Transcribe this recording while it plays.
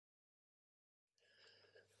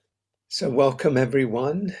So welcome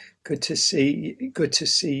everyone. Good to see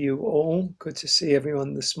you all. Good to see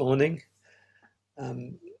everyone this morning.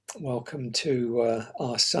 Um, Welcome to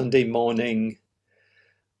our Sunday morning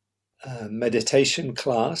meditation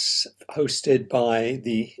class hosted by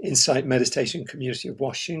the Insight Meditation Community of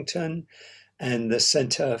Washington and the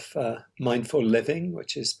Center for Mindful Living,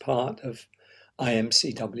 which is part of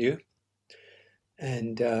IMCW.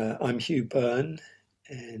 And I'm Hugh Byrne,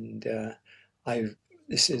 and I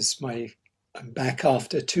this is my I'm back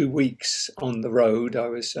after 2 weeks on the road. I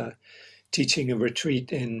was teaching a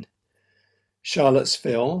retreat in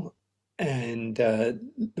Charlottesville, and the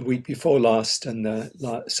week before last, and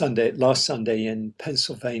last Sunday in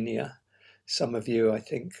Pennsylvania. Some of you, I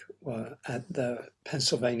think, were at the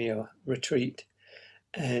Pennsylvania retreat,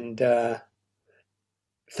 and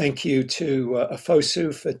thank you to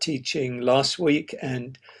Afosu for teaching last week,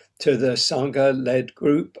 and to the Sangha-led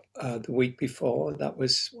group the week before.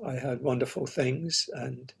 I heard wonderful things,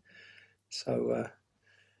 and so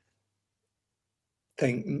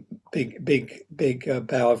big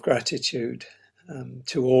bow of gratitude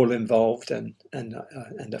to all involved, and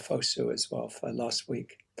Afosu as well for last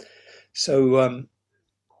week. So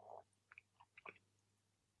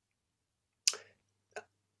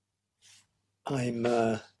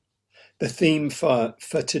the theme for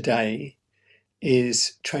today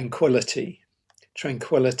is tranquility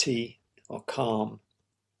or calm.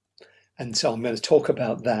 And so I'm going to talk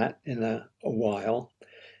about that in a while,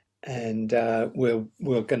 and we'll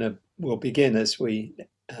begin as we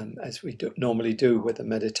normally do with a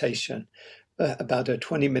meditation, about a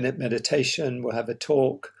 20-minute meditation. We'll have a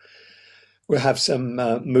talk. We'll have some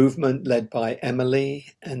movement led by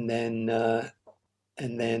Emily, and then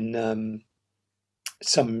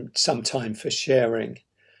some time for sharing.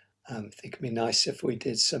 I think it'd be nice if we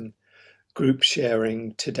did some group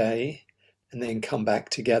sharing today, and then come back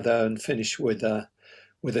together and finish with a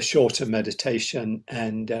shorter meditation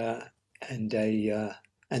and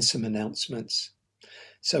some announcements.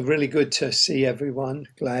 So really good to see everyone.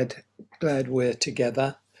 Glad we're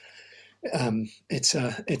together.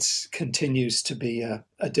 It's continues to be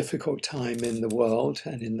a difficult time in the world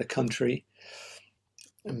and in the country.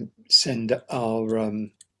 Send our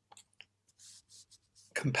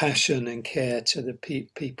compassion and care to the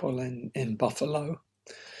people in Buffalo,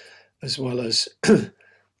 as well as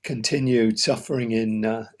continued suffering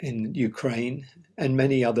in Ukraine and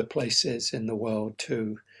many other places in the world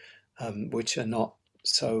too, which are not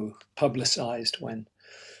so publicized when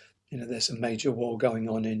there's a major war going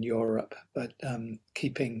on in Europe. But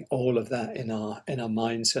keeping all of that in our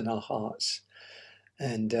minds and our hearts,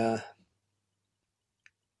 and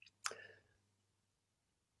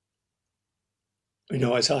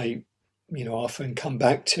as I often come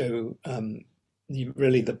back to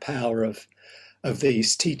really the power of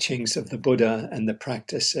these teachings of the Buddha and the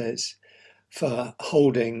practices for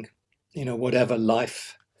holding, whatever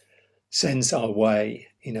life sends our way,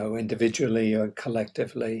 individually or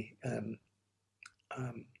collectively,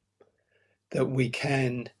 that we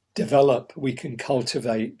can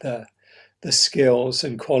cultivate the skills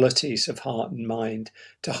and qualities of heart and mind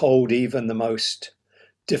to hold even the most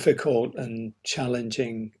difficult and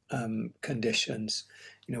challenging conditions.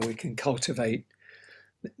 We can cultivate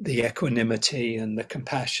the equanimity and the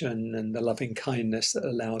compassion and the loving kindness that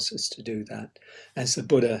allows us to do that. As the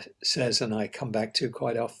Buddha says, and I come back to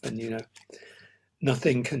quite often,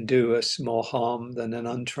 nothing can do us more harm than an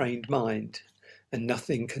untrained mind, and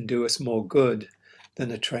nothing can do us more good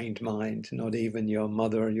than a trained mind. Not even your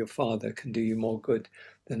mother or your father can do you more good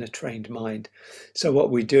than a trained mind. So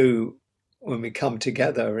what we do when we come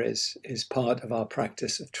together is part of our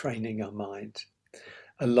practice of training our mind.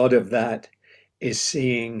 A lot of that is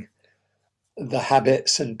seeing the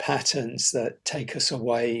habits and patterns that take us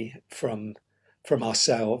away from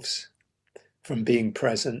ourselves, from being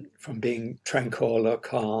present, from being tranquil or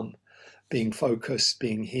calm, being focused,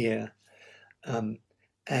 being here.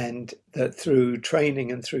 And that through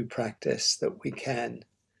training and through practice that we can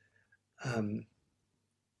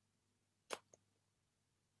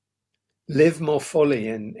live more fully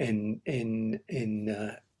in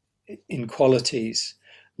qualities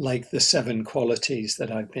like the 7 qualities that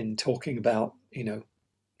I've been talking about,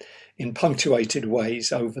 in punctuated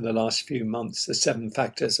ways over the last few months. The 7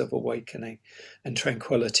 factors of awakening, and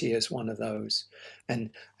tranquility is one of those.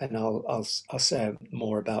 And I'll say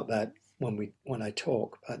more about that when I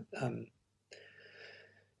talk. But and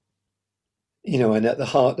at the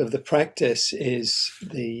heart of the practice is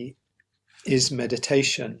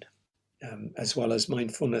meditation, as well as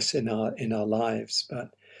mindfulness in our lives.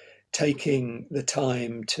 But taking the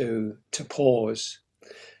time to pause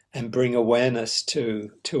and bring awareness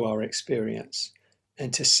to our experience,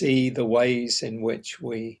 and to see the ways in which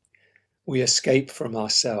we escape from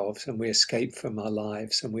ourselves, and we escape from our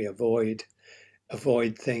lives, and we avoid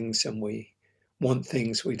things, and we want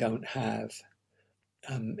things we don't have.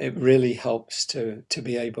 It really helps to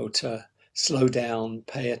be able to slow down,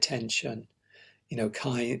 pay attention,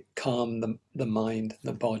 calm the mind and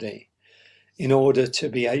the body, in order to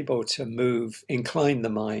be able to incline the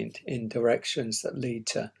mind in directions that lead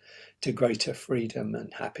to greater freedom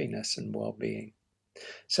and happiness and well-being.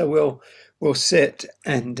 So we'll sit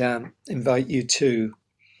and invite you to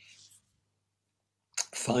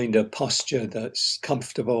find a posture that's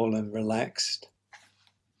comfortable and relaxed.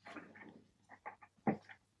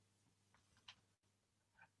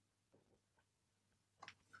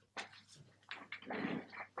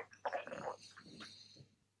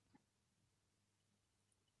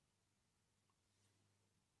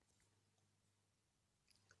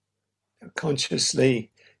 Consciously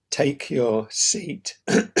take your seat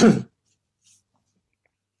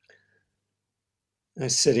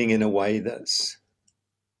sitting in a way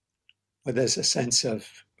where there's a sense of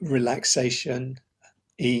relaxation,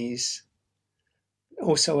 ease,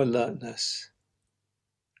 also alertness.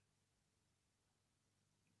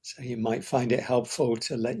 So you might find it helpful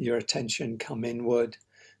to let your attention come inward,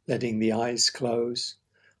 letting the eyes close,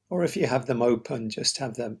 or if you have them open, just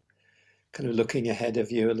have them kind of looking ahead of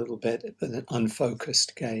you a little bit with an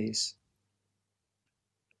unfocused gaze.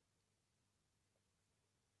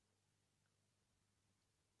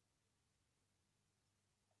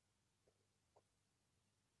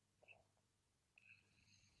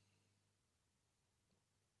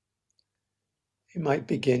 You might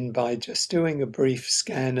begin by just doing a brief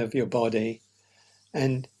scan of your body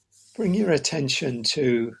and bring your attention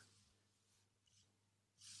to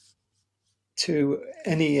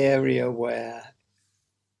any area where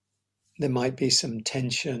there might be some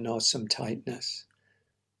tension or some tightness.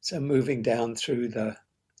 So moving down through the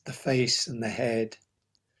face and the head,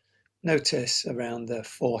 notice around the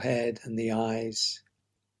forehead and the eyes,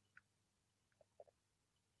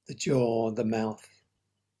 the jaw, the mouth.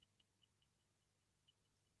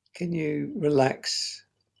 Can you relax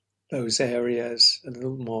those areas a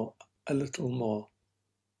little more, a little more?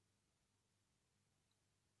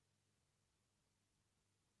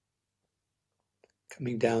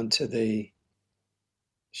 Coming down to the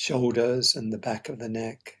shoulders and the back of the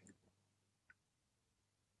neck.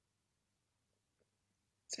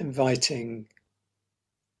 It's inviting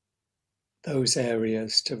those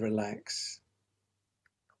areas to relax.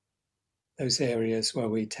 Those areas where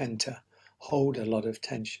we tend to hold a lot of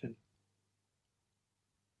tension.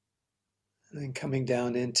 And then coming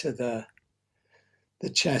down into the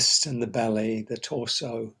chest and the belly, the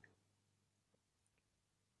torso.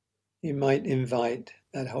 You might invite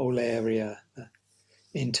that whole area, the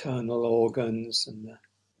internal organs and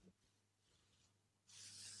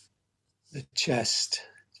the chest.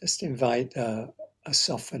 Just invite a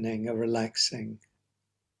softening, a relaxing.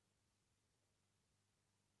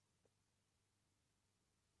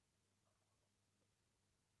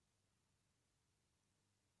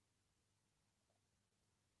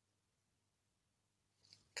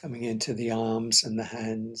 Coming into the arms and the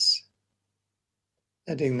hands,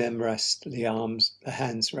 letting them rest, the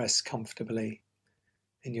hands rest comfortably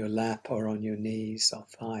in your lap or on your knees or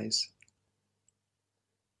thighs.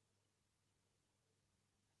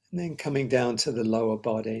 And then coming down to the lower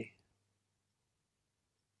body,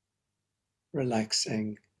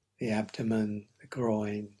 relaxing the abdomen, the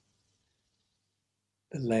groin,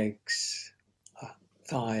 the legs,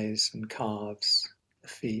 thighs and calves, the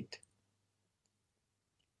feet.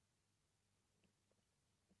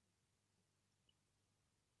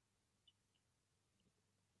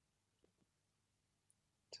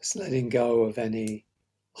 Just letting go of any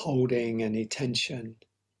holding, any tension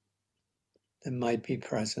that might be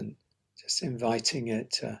present. Just inviting it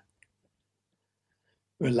to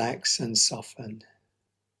relax and soften.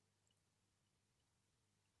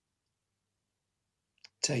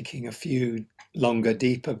 Taking a few longer,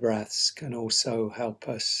 deeper breaths can also help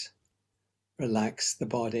us relax the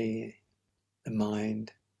body, the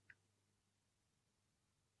mind.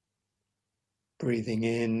 Breathing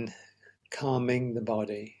in, calming the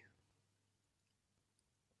body.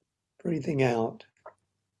 Breathing out,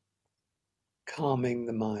 calming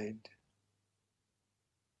the mind.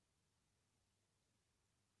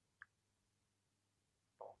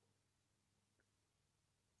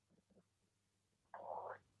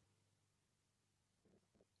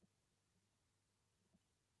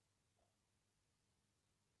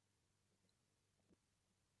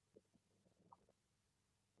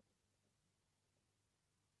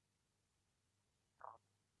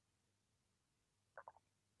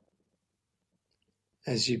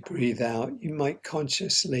 As you breathe out, you might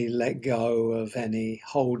consciously let go of any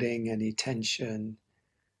holding, any tension,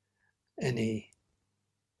 any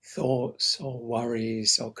thoughts or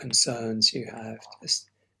worries or concerns you have. Just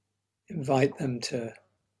invite them to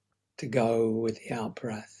go with the out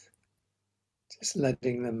breath. Just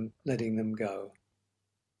letting them go.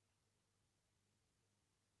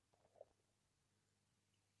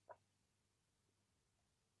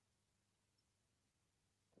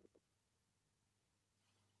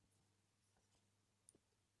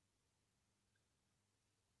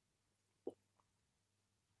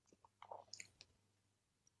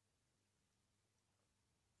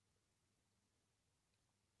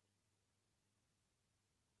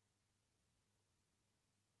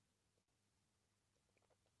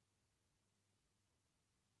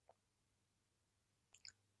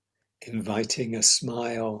 Inviting a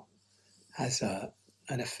smile has an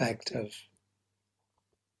effect of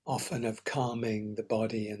often of calming the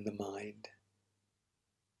body and the mind.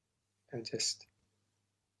 And just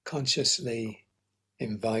consciously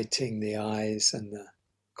inviting the eyes and the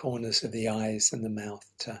corners of the eyes and the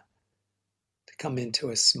mouth to come into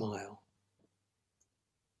a smile.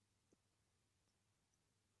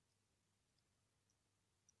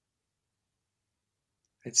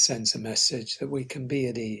 It sends a message that we can be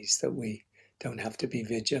at ease, that we don't have to be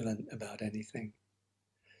vigilant about anything.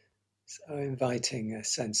 So inviting a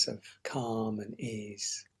sense of calm and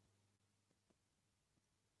ease.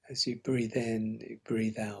 As you breathe in, you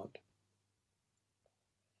breathe out.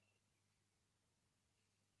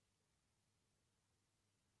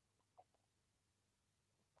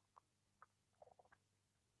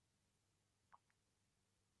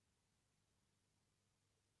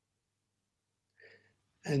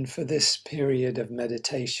 And for this period of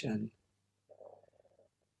meditation,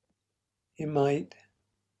 you might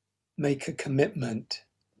make a commitment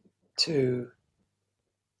to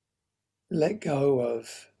let go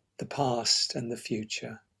of the past and the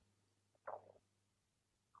future.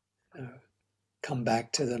 Come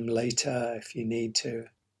back to them later if you need to.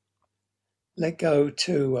 Let go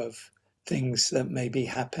too of things that may be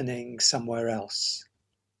happening somewhere else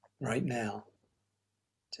right now.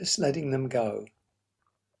 Just letting them go.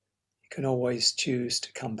 You can always choose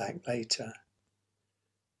to come back later.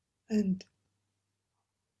 And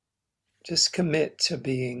just commit to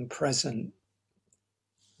being present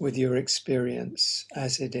with your experience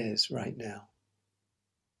as it is right now.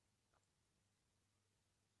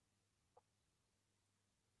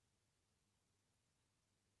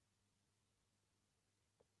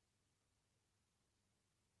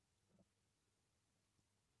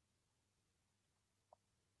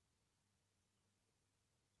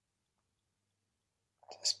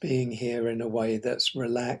 Just being here in a way that's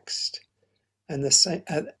relaxed and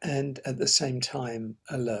at the same time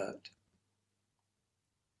alert.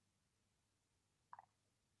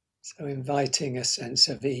 So inviting a sense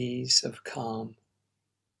of ease, of calm,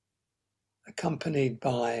 accompanied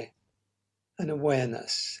by an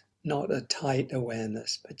awareness, not a tight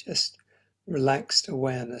awareness, but just relaxed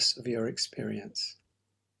awareness of your experience.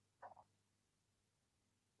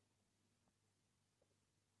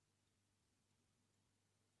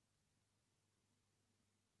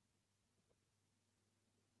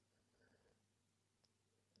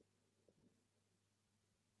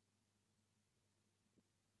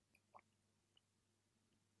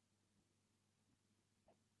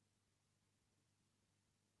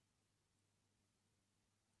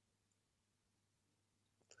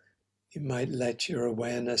 You might let your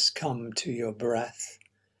awareness come to your breath,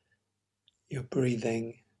 your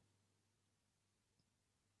breathing,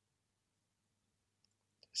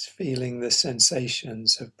 just feeling the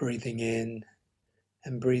sensations of breathing in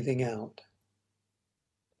and breathing out.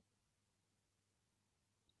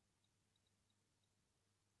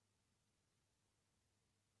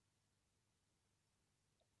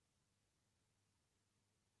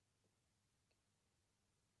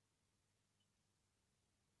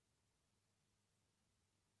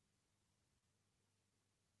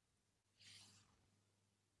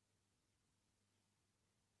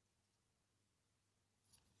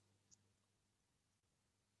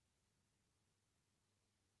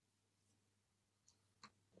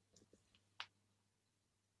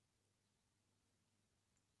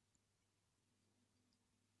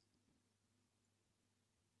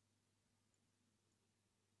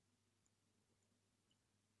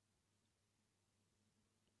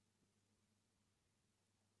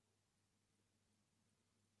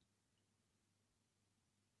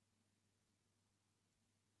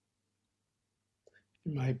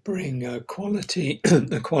 You might bring a quality,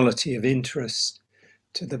 a quality of interest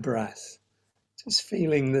to the breath, just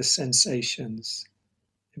feeling the sensations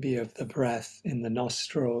maybe of the breath in the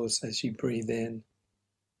nostrils as you breathe in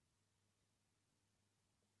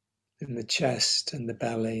the chest and the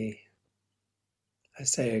belly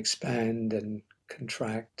as they expand and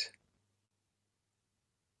contract.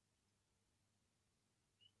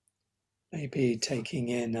 Maybe taking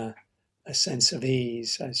in a sense of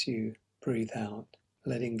ease as you breathe out,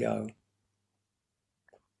 letting go,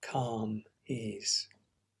 calm, ease.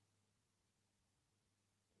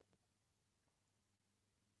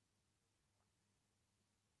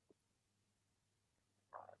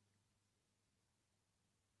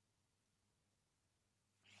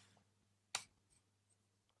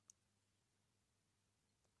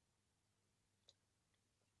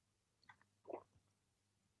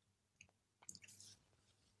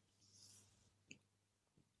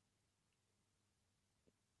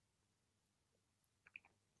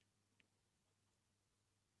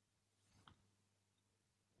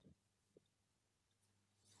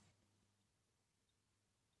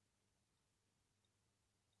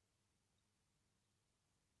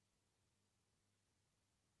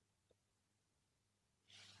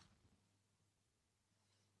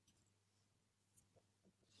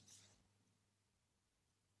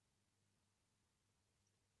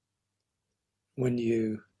 When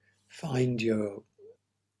you find you're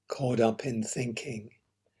caught up in thinking,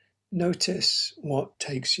 notice what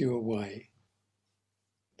takes you away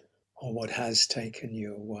or what has taken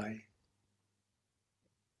you away.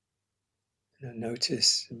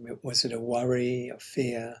 Notice, was it a worry, a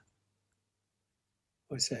fear?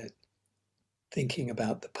 Was it thinking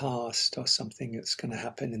about the past or something that's going to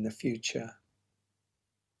happen in the future?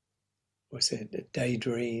 Was it a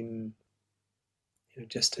daydream,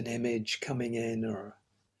 just an image coming in, or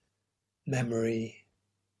a memory?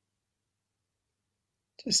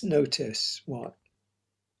 Just notice what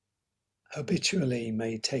habitually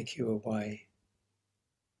may take you away.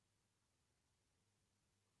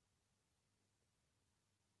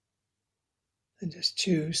 And just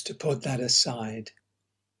choose to put that aside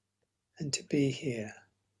and to be here,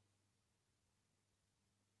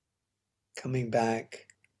 coming back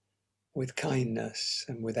with kindness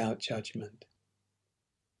and without judgment.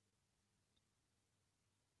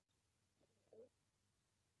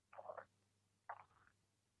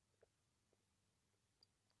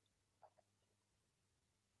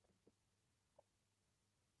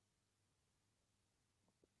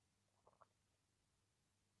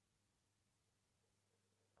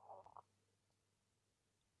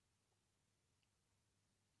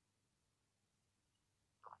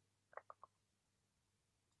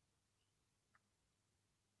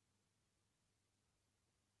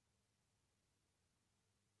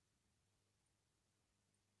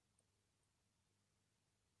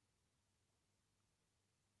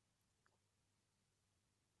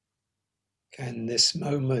 Can this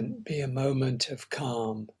moment be a moment of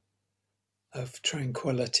calm, of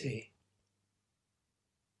tranquility?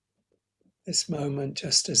 This moment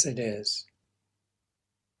just as it is.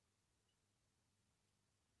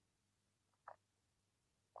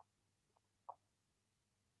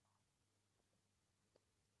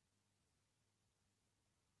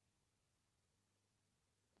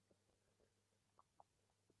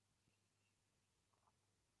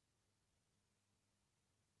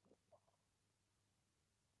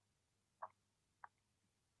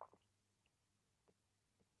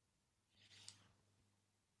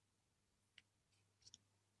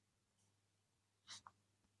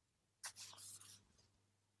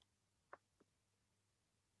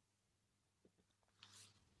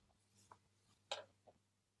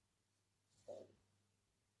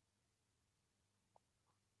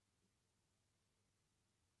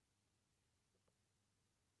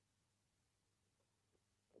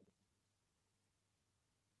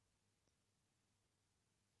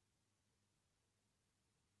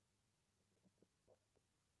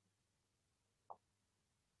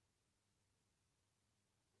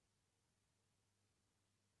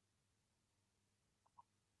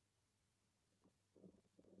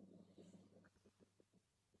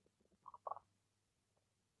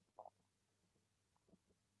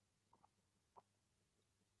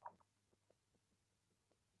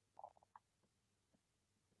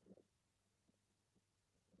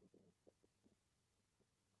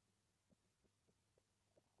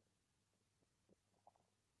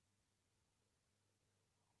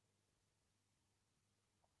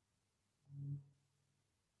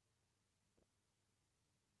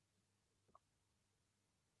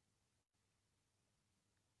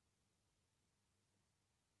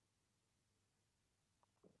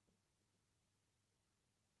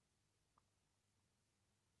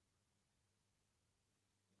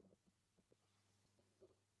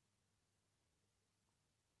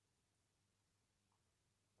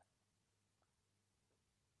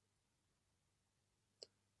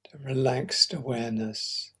 the relaxed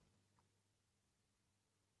awareness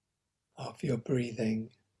of your breathing.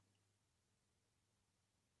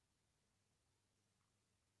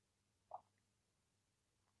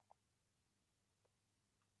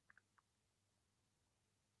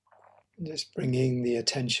 Just bringing the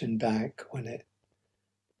attention back when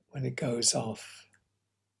it goes off.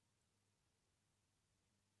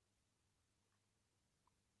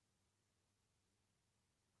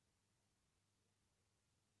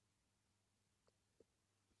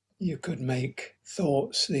 You could make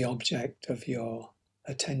thoughts the object of your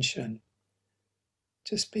attention.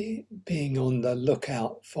 Just being on the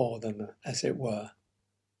lookout for them, as it were.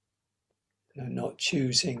 Not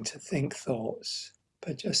choosing to think thoughts,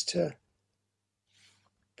 but just to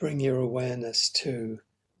bring your awareness to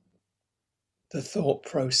the thought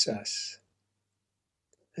process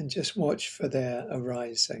and just watch for their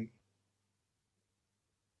arising.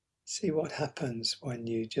 See what happens when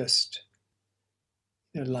you just,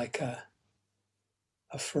 like a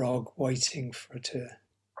frog waiting to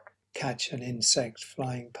catch an insect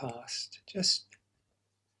flying past, just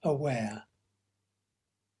aware.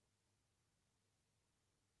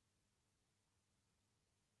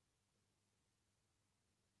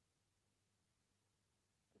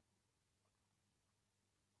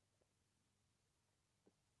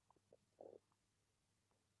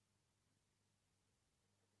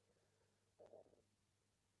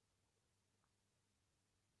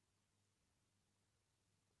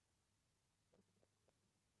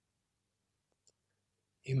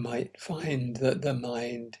 You might find that the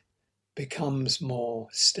mind becomes more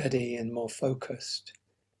steady and more focused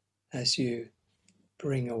as you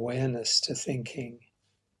bring awareness to thinking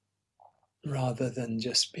rather than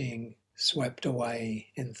just being swept away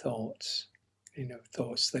in thoughts,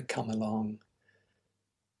 thoughts that come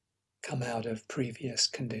out of previous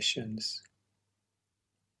conditions.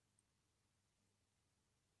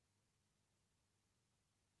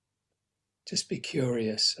 Just be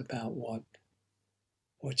curious about what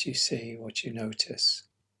you see, what you notice.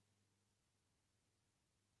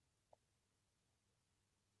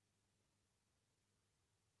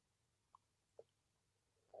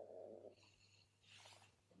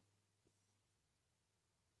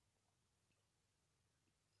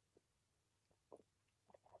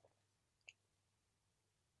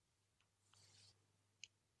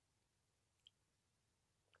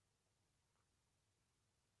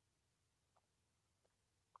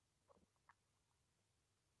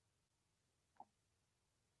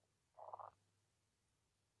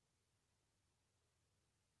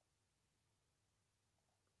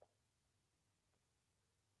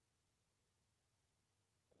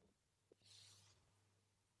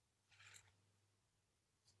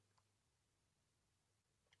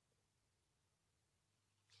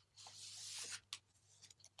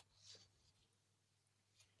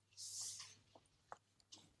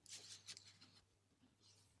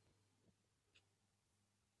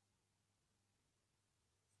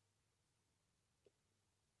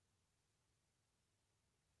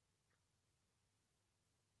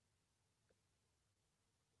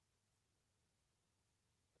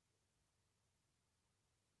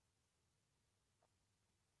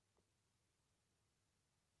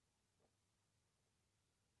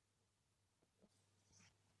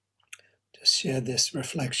 Just share this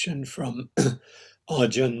reflection from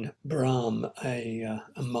Ajahn Brahm, a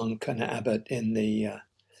monk and abbot in the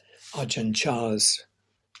Ajahn Chah's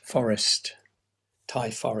forest, Thai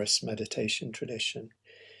forest meditation tradition.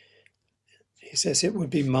 He says, it would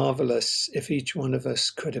be marvelous if each one of us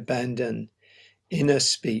could abandon inner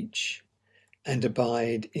speech and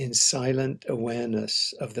abide in silent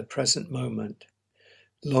awareness of the present moment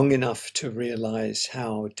long enough to realize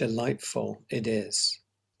how delightful it is.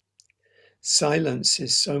 Silence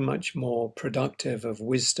is so much more productive of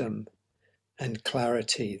wisdom and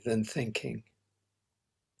clarity than thinking.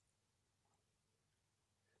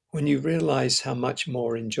 When you realize how much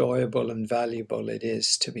more enjoyable and valuable it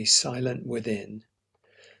is to be silent within,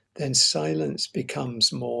 then silence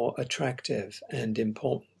becomes more attractive and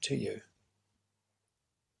important to you.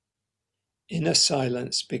 Inner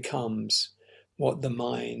silence becomes what the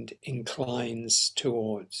mind inclines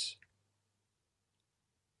towards.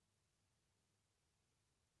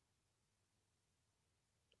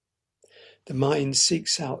 The mind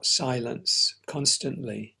seeks out silence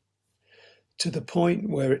constantly to the point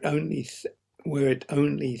where it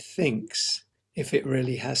only thinks if it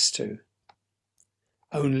really has to,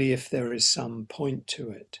 only if there is some point to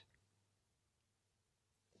it.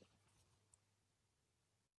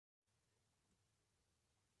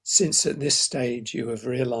 Since at this stage you have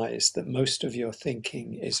realized that most of your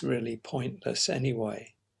thinking is really pointless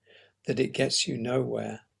anyway, that it gets you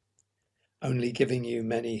nowhere, only giving you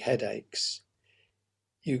many headaches,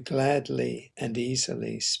 you gladly and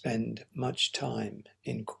easily spend much time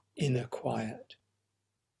in inner quiet.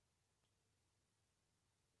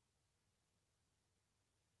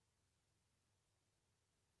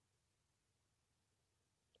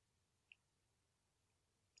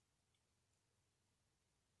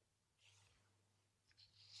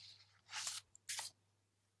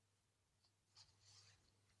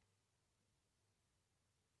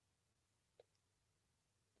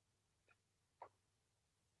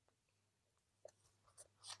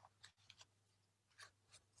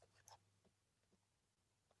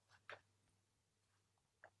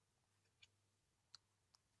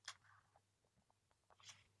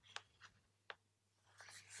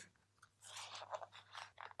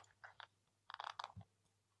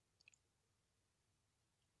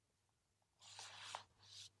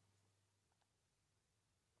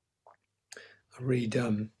 I read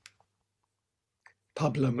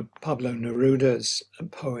Pablo Neruda's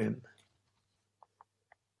poem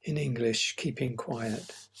in English, Keeping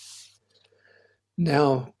Quiet.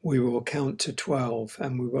 Now we will count to 12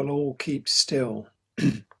 and we will all keep still.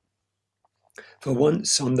 For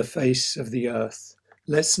once on the face of the earth,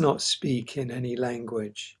 let's not speak in any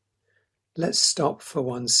language. Let's stop for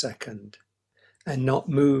 1 second and not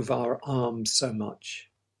move our arms so much.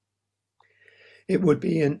 It would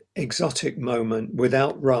be an exotic moment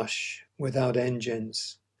without rush, without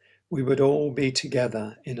engines. We would all be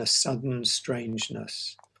together in a sudden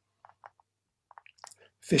strangeness.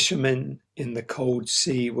 Fishermen in the cold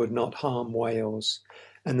sea would not harm whales,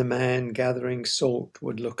 and the man gathering salt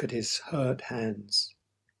would look at his hurt hands.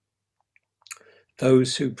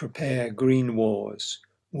 Those who prepare green wars,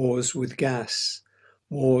 wars with gas,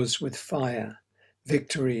 wars with fire,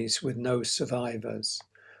 victories with no survivors,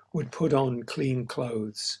 would put on clean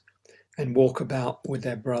clothes and walk about with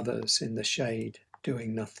their brothers in the shade,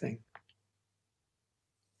 doing nothing.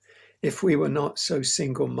 If we were not so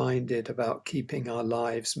single-minded about keeping our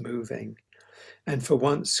lives moving, and for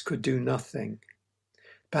once could do nothing,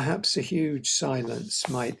 perhaps a huge silence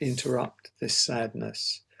might interrupt this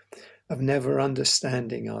sadness of never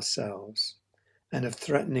understanding ourselves and of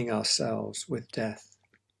threatening ourselves with death.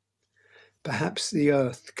 Perhaps the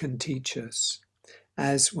earth can teach us,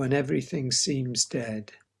 as when everything seems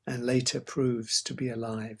dead and later proves to be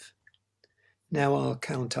alive. Now I'll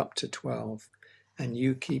count up to 12, and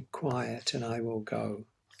you keep quiet and I will go.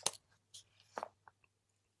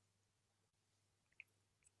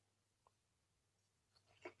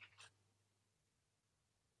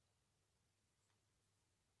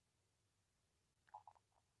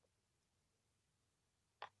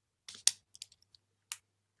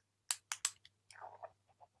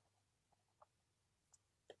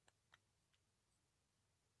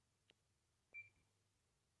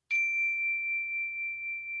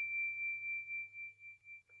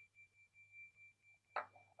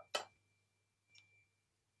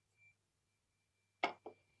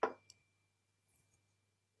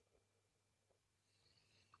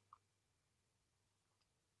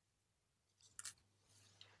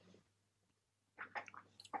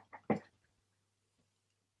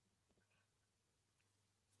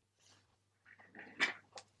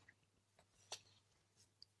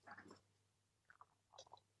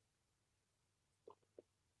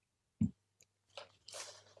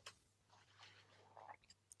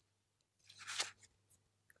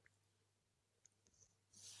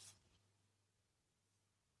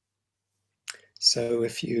 So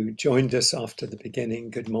if you joined us after the beginning,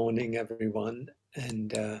 good morning, everyone,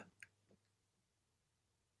 and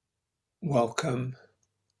welcome.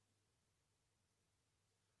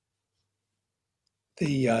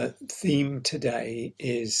 The theme today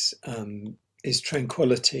is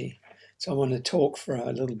tranquility. So I want to talk for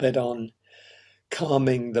a little bit on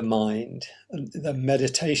calming the mind. The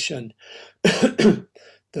meditation, the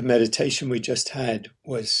meditation we just had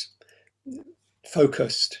was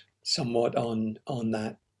focused somewhat on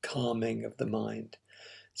that calming of the mind.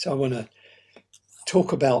 So I want to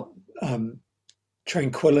talk about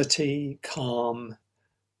tranquility, calm,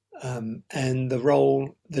 and the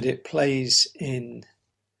role that it plays in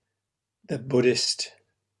the Buddhist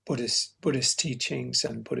teachings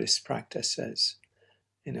and Buddhist practices.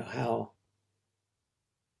 You know, how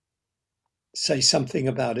say something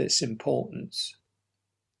about its importance.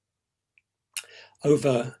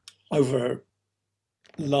 Over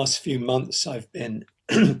the last few months, I've been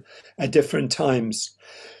at different times,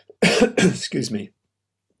 excuse me,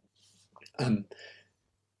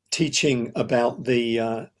 teaching about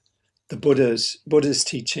the Buddha's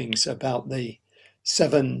teachings about the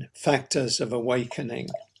 7 factors of awakening.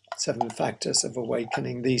 seven factors of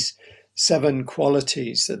awakening, these seven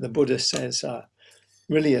qualities that the Buddha says are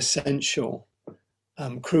really essential,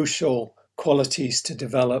 crucial qualities to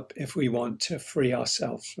develop if we want to free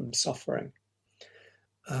ourselves from suffering.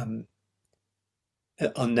 I'll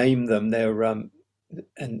name them. They're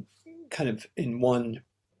and kind of in one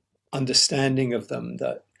understanding of them,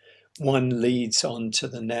 that one leads on to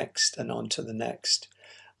the next and on to the next.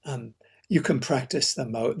 You can practice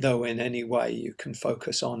them though in any way. You can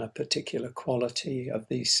focus on a particular quality of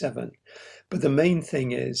these seven, but the main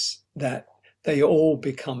thing is that they all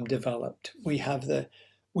become developed. We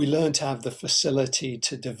learn to have the facility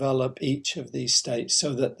to develop each of these states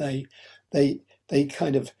so that they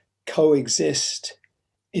kind of coexist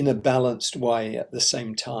in a balanced way at the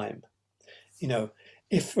same time. You know,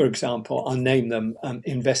 if, for example, I'll name them,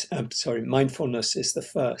 mindfulness is the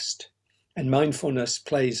first. And mindfulness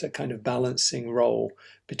plays a kind of balancing role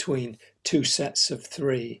between two sets of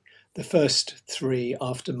three. The first three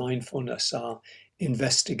after mindfulness are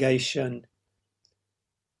investigation,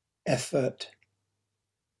 effort,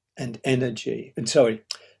 and energy.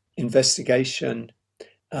 Investigation,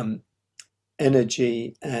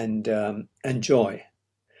 energy, and joy.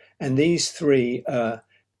 And these three are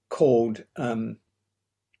called,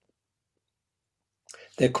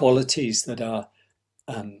 they're qualities that are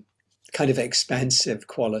kind of expansive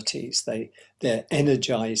qualities. They're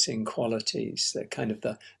energizing qualities. They're kind of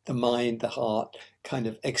the mind, the heart kind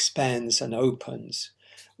of expands and opens.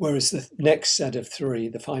 Whereas the next set of three,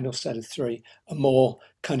 the final set of three, are more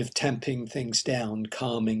kind of tamping things down,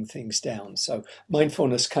 calming things down. So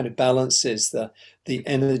mindfulness kind of balances the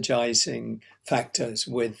energizing factors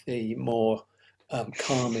with the more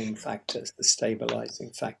calming factors, the stabilizing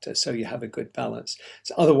factors. So you have a good balance.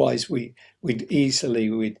 So otherwise,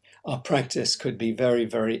 our practice could be very,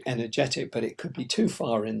 very energetic, but it could be too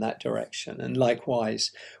far in that direction. And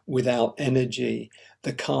likewise, without energy,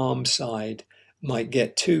 the calm side might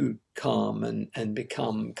get too calm and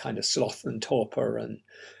become kind of sloth and torpor and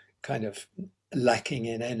kind of lacking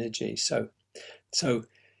in energy. So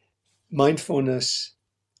mindfulness,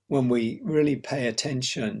 when we really pay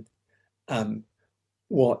attention,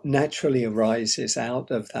 what naturally arises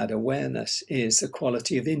out of that awareness is the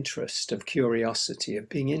quality of interest, of curiosity, of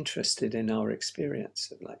being interested in our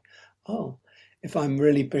experience. Of like, oh, if I'm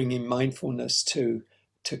really bringing mindfulness to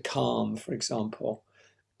calm, for example,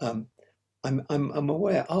 I'm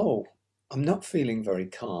aware, oh, I'm not feeling very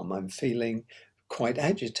calm. I'm feeling quite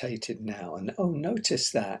agitated now. And oh,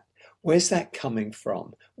 notice that. Where's that coming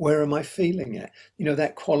from? Where am I feeling it? You know,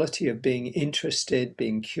 that quality of being interested,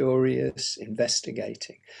 being curious,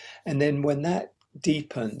 investigating. And then when that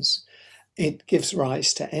deepens, it gives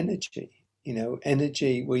rise to energy. You know,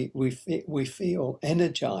 energy, we feel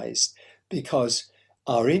energized because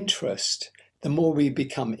our interest, the more we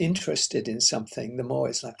become interested in something, the more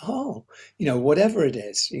it's like, oh, you know, whatever it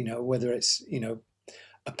is, you know, whether it's, you know,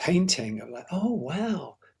 a painting, I'm like, oh,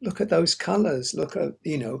 wow, look at those colors, look at,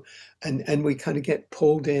 you know, and we kind of get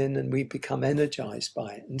pulled in and we become energized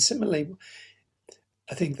by it. And similarly,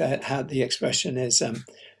 I think that how the expression is,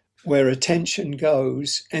 where attention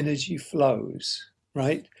goes, energy flows,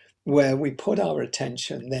 right? Where we put our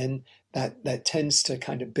attention, then that tends to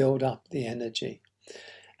kind of build up the energy.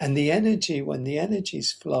 And the energy, when the energy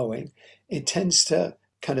is flowing, it tends to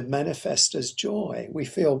kind of manifest as joy. We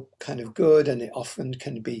feel kind of good, and it often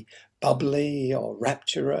can be bubbly or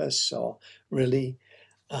rapturous or really,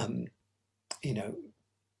 you know,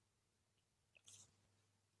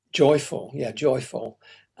 joyful. Yeah, joyful.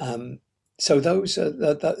 So those are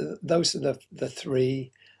the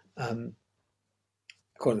three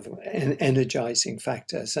call them energizing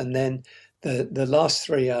factors, and then the last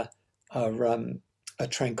three are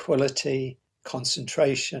tranquility,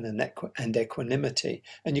 concentration, and equanimity.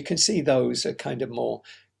 And you can see those are kind of more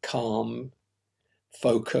calm,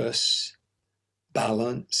 focus,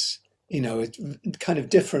 balance. You know, it's kind of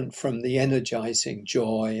different from the energizing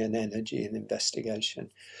joy and energy and investigation.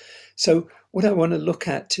 So what I want to look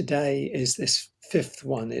at today is this fifth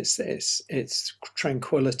one, it's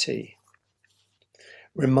tranquility.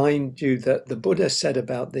 Remind you that the Buddha said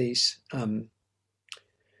about these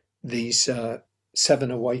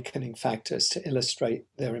seven awakening factors to illustrate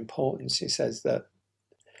their importance. He says that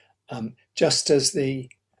just as a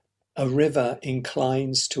river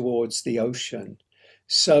inclines towards the ocean,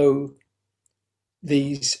 so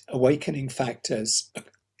these awakening factors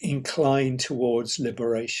incline towards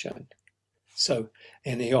liberation. So,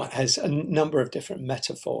 and he has a number of different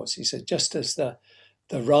metaphors. He said, just as the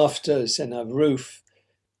rafters in a roof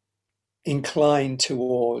incline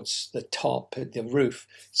towards the top of the roof,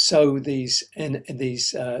 so these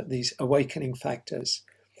awakening factors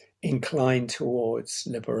inclined towards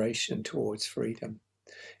liberation, towards freedom.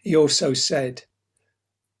 He also said,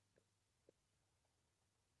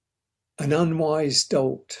 an unwise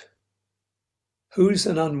dolt. Who's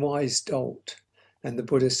an unwise dolt? And the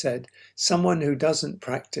Buddha said, someone who doesn't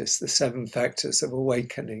practice the 7 factors of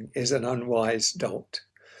awakening is an unwise dolt.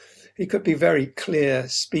 He could be very clear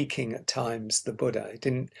speaking at times, the Buddha. He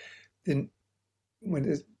didn't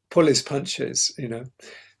pull his punches,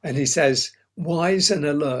 And he says, wise and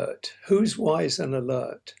alert. Who's wise and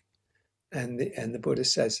alert? And the Buddha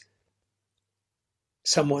says,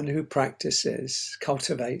 someone who practices,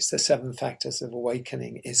 cultivates the 7 factors of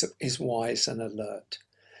awakening is wise and alert.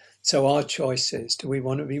 So our choice is, do we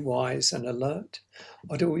want to be wise and alert,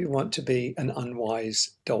 or do we want to be an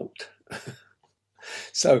unwise dolt?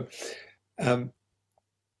 So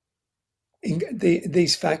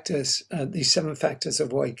these factors, these 7 factors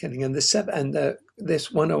of awakening, and this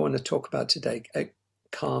one I want to talk about today,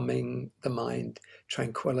 calming the mind,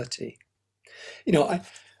 tranquility. I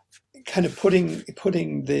kind of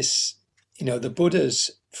putting this, the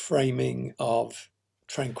Buddha's framing of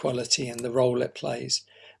tranquility and the role it plays.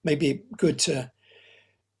 Maybe good to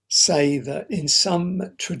say that in some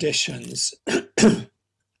traditions,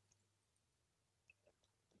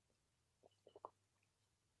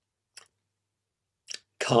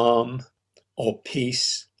 calm or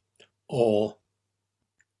peace or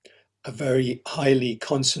a very highly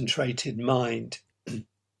concentrated mind,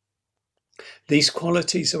 these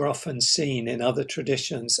qualities are often seen in other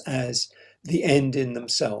traditions as the end in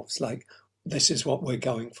themselves, like this is what we're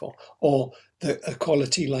going for. Or a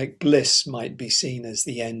quality like bliss might be seen as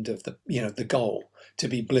the end of the goal, to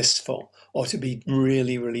be blissful, or to be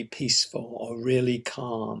really, really peaceful, or really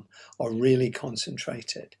calm, or really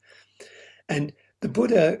concentrated. And the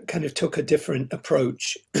Buddha kind of took a different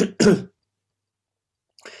approach.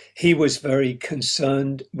 He was very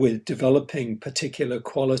concerned with developing particular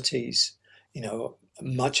qualities.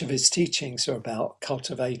 Much of his teachings are about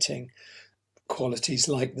cultivating qualities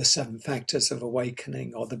like the 7 factors of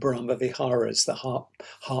awakening, or the Brahma Viharas, the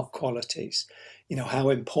heart qualities. How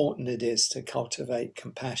important it is to cultivate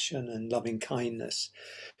compassion and loving kindness,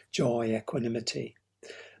 joy, equanimity.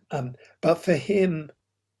 But for him,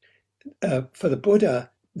 for the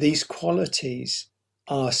Buddha, these qualities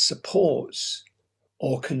are supports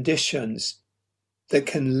or conditions that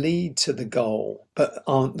can lead to the goal, but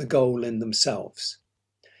aren't the goal in themselves.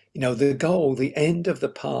 The goal, the end of the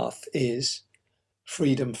path, is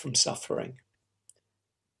freedom from suffering,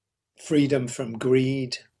 freedom from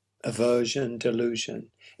greed, aversion, delusion.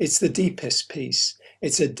 It's the deepest peace.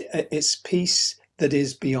 It's peace that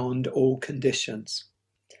is beyond all conditions.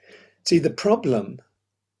 See, the problem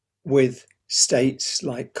with states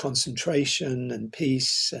like concentration and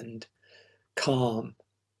peace and calm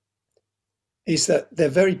is that they're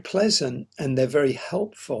very pleasant and they're very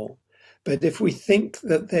helpful. But if we think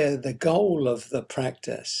that they're the goal of the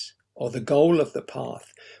practice or the goal of the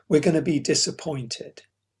path, we're going to be disappointed.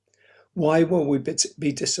 Why will we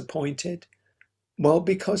be disappointed? Well,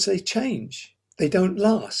 because they change. They don't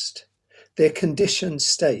last. They're conditioned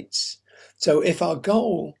states. So if our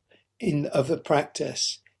goal of the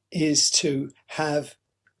practice is to have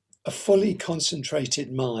a fully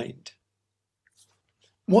concentrated mind,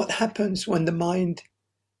 what happens when the mind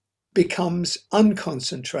becomes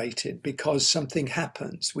unconcentrated because something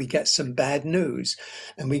happens? We get some bad news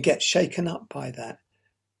and we get shaken up by that.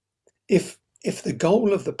 If the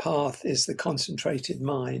goal of the path is the concentrated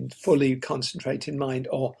mind, fully concentrated mind,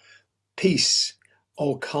 or peace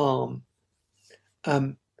or calm,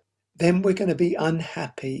 then we're going to be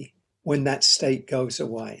unhappy when that state goes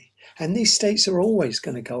away. And these states are always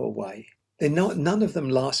going to go away. None of them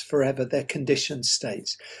last forever. They're conditioned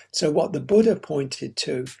states. So what the Buddha pointed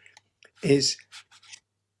to is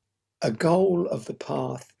a goal of the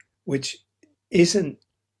path which isn't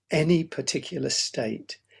any particular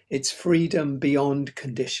state. It's freedom beyond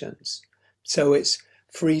conditions. So it's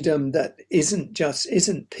freedom that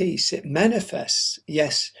isn't peace. It manifests.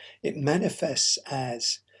 Yes, it manifests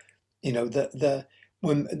as, the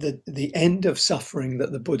end of suffering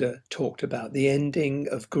that the Buddha talked about, the ending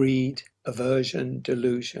of greed, aversion,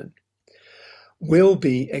 delusion, will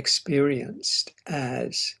be experienced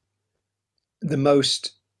as the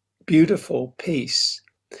most beautiful peace.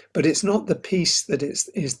 But it's not the peace that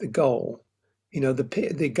is the goal.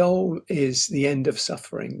 The goal is the end of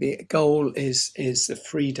suffering. The goal is the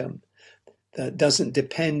freedom that doesn't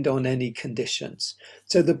depend on any conditions.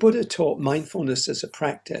 So the Buddha taught mindfulness as a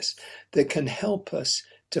practice that can help us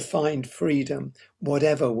to find freedom,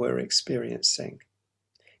 whatever we're experiencing.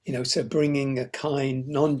 So bringing a kind,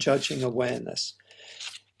 non-judging awareness.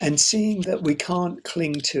 and seeing that we can't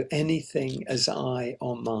cling to anything as I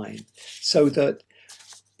or mine, so that,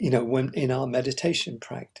 when in our meditation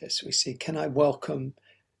practice, we see, can I welcome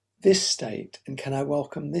this state? And can I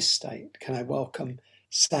welcome this state? Can I welcome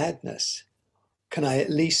sadness? Can I at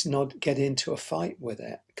least not get into a fight with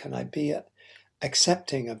it? Can I be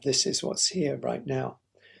accepting of this is what's here right now,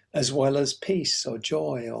 as well as peace or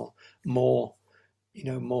joy or more,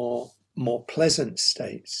 more pleasant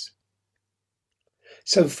states?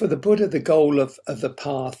 So for the Buddha, the goal of the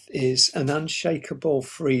path is an unshakable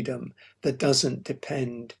freedom that doesn't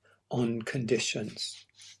depend on conditions.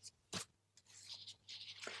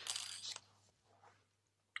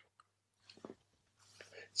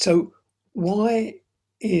 So why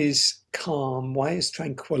is calm, why is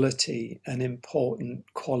tranquility an important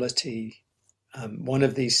quality, one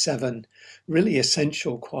of these 7 really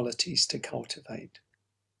essential qualities to cultivate?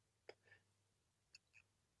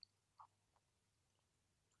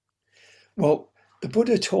 Well, the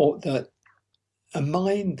Buddha taught that a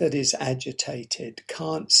mind that is agitated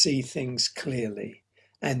can't see things clearly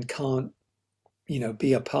and can't,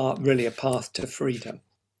 be really a path to freedom.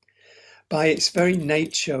 By its very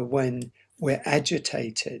nature, when we're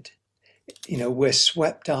agitated, we're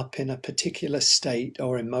swept up in a particular state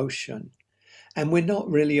or emotion, and we're not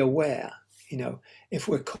really aware. If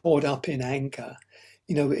we're caught up in anger,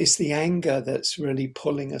 it's the anger that's really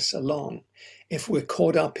pulling us along. If we're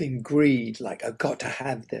caught up in greed, like I've got to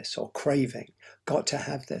have this, or craving, got to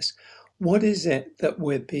have this, what is it that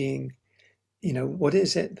we're being, what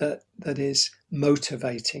is it that is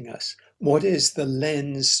motivating us? What is the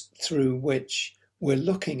lens through which we're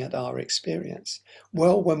looking at our experience?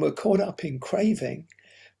 Well, when we're caught up in craving,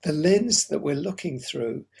 the lens that we're looking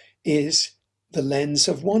through is the lens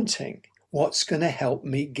of wanting. What's going to help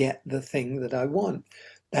me get the thing that I want?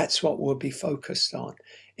 That's what we'll be focused on.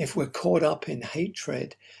 If we're caught up in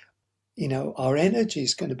hatred, our energy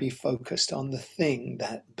is going to be focused on the thing,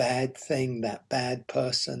 that bad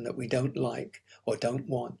person that we don't like or don't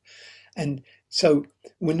want. And so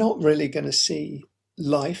we're not really going to see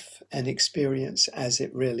life and experience as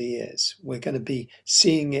it really is. We're going to be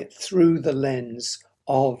seeing it through the lens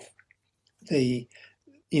of the,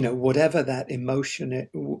 whatever that emotion it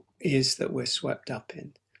is that we're swept up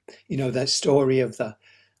in. That story of the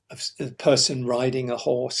person riding a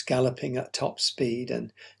horse galloping at top speed,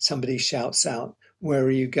 and somebody shouts out, "Where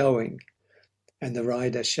are you going?" And the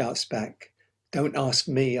rider shouts back, "Don't ask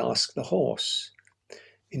me, ask the horse."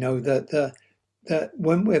 That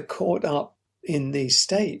when we're caught up in these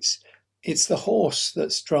states, it's the horse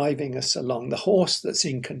that's driving us along, the horse that's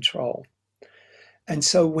in control. And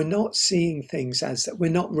so we're not seeing things as that.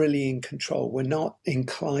 We're not really in control. We're not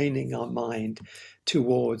inclining our mind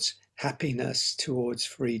towards happiness, towards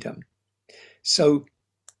freedom. So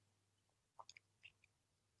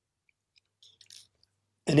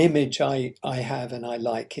an image I have and I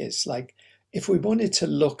like is like, if we wanted to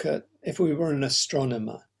look at, if we were an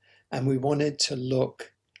astronomer and we wanted to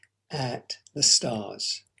look at the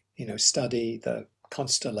stars, study the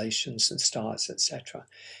constellations and stars, etc.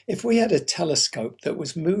 If we had a telescope that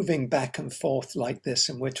was moving back and forth like this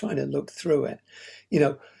and we're trying to look through it,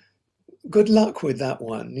 good luck with that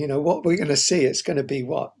one. What we're going to see, it's going to be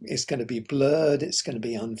what? It's going to be blurred, it's going to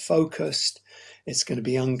be unfocused, it's going to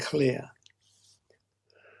be unclear.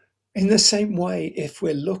 In the same way, if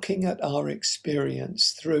we're looking at our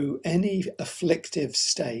experience through any afflictive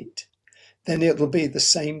state, then it'll be the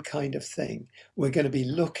same kind of thing. We're going to be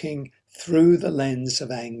looking through the lens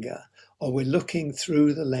of anger, or we're looking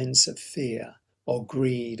through the lens of fear, or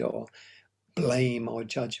greed, or blame, or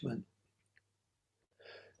judgment.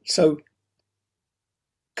 So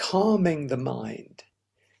calming the mind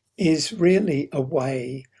is really a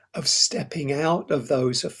way of stepping out of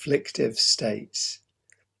those afflictive states,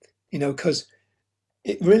 because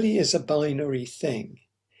it really is a binary thing.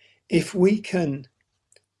 If we can,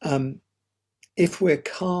 if we're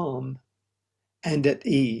calm and at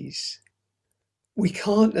ease, we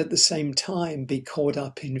can't at the same time be caught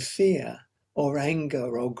up in fear or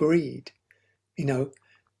anger or greed,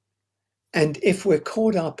 And if we're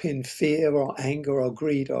caught up in fear or anger or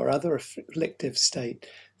greed or other afflictive state,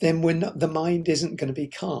 then the mind isn't going to be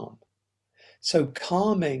calm. So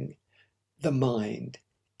calming the mind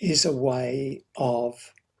is a way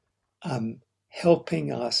of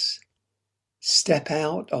helping us step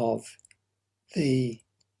out of the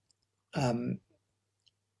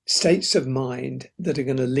states of mind that are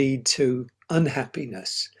going to lead to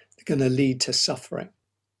unhappiness, they're going to lead to suffering.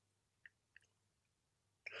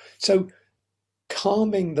 So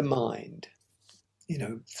calming the mind,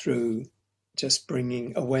 through just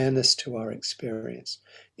bringing awareness to our experience.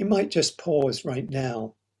 You might just pause right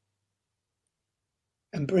now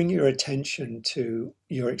and bring your attention to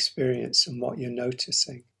your experience and what you're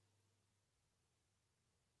noticing.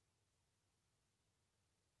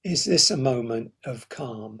 Is this a moment of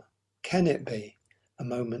calm? Can it be a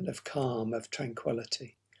moment of calm, of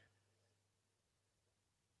tranquility?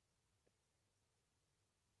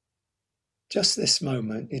 Just this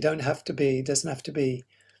moment. It doesn't have to be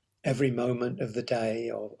every moment of the day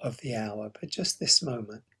or of the hour, but just this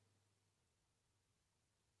moment.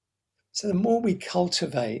 So the more we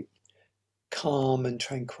cultivate calm and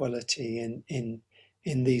tranquility in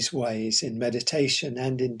these ways, in meditation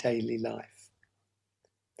and in daily life,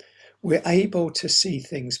 we're able to see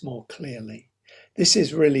things more clearly. This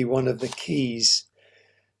is really one of the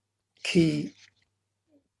key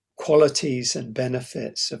qualities and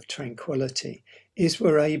benefits of tranquility, is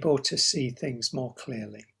we're able to see things more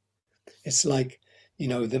clearly. It's like,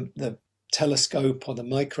 the telescope or the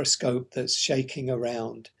microscope that's shaking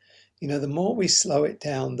around. The more we slow it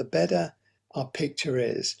down, the better our picture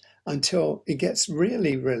is, until it gets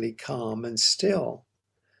really, really calm and still.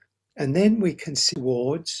 And then we can see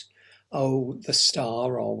towards, the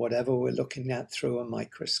star or whatever we're looking at through a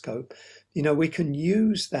microscope. We can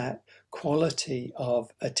use that quality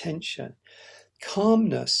of attention.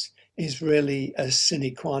 Calmness is really a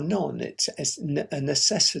sine qua non. It's a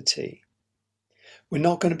necessity. We're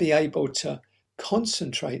not going to be able to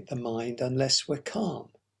concentrate the mind unless we're calm.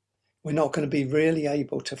 We're not going to be really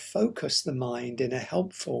able to focus the mind in a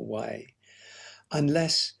helpful way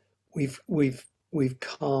unless we've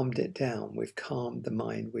calmed it down. We've calmed the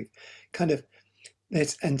mind. We've kind of,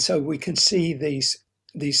 and so we can see these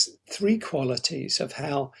three qualities of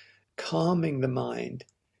how calming the mind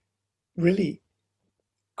really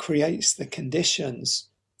creates the conditions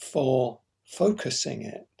for focusing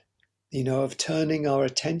it, of turning our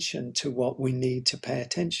attention to what we need to pay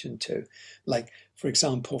attention to. Like, for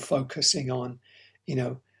example, focusing on,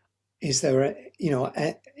 is there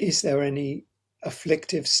any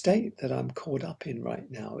afflictive state that I'm caught up in right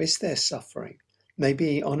now? Is there suffering?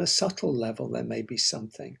 Maybe on a subtle level, there may be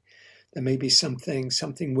something. There may be something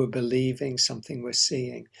we're believing, something we're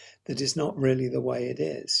seeing that is not really the way it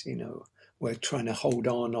is. We're trying to hold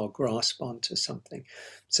on or grasp onto something.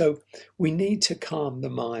 So we need to calm the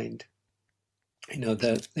mind. And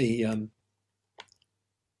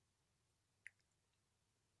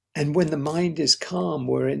when the mind is calm,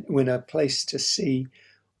 we're in a place to see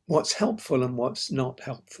what's helpful and what's not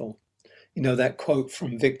helpful. That quote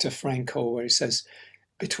from Viktor Frankl where he says,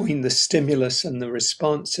 between the stimulus and the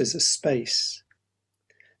response is a space.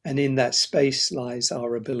 And in that space lies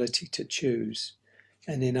our ability to choose.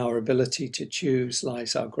 And in our ability to choose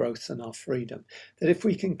lies our growth and our freedom. That if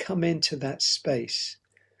we can come into that space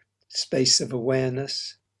of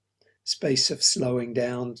awareness, space of slowing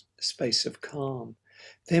down, space of calm,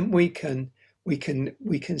 then we can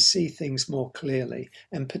see things more clearly.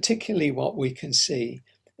 And particularly what we can see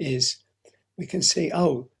is, we can see,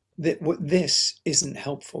 this isn't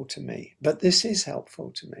helpful to me, but this is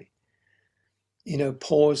helpful to me.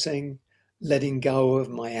 Pausing, letting go of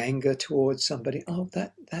my anger towards somebody.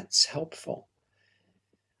 That's helpful.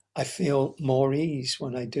 I feel more ease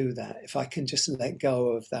when I do that. If I can just let go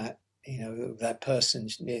of that, that person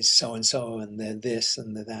is so-and-so and they're this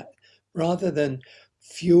and they're that, rather than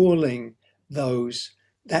fueling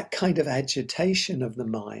that kind of agitation of the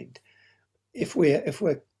mind. If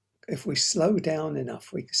we slow down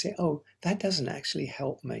enough, we can say, that doesn't actually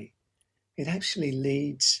help me. It actually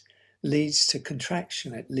leads to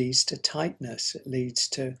contraction. It leads to tightness. It leads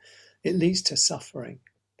to suffering.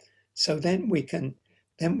 So then we can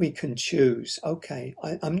choose, okay,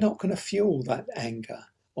 I'm not going to fuel that anger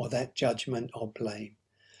or that judgment or blame.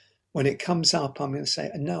 When it comes up, I'm going to say,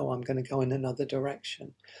 no, I'm going to go in another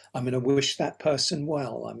direction. I'm going to wish that person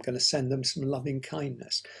well. I'm going to send them some loving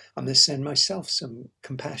kindness. I'm going to send myself some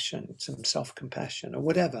compassion, some self-compassion, or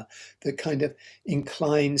whatever that kind of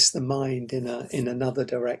inclines the mind in another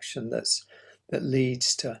direction that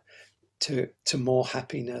leads to more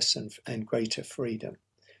happiness and greater freedom.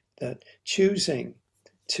 That choosing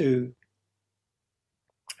to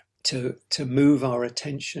move our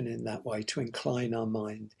attention in that way, to incline our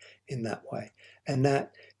mind in that way. And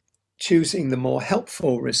that choosing the more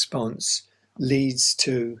helpful response leads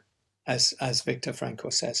to, as Viktor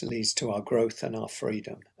Frankl says, leads to our growth and our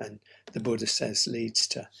freedom. And the Buddha says leads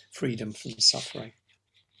to freedom from suffering.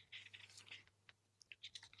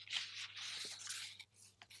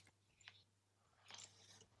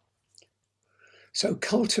 So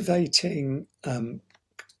cultivating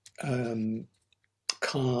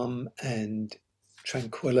calm and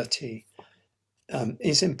tranquility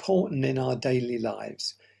is important in our daily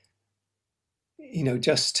lives.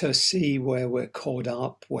 just to see where we're caught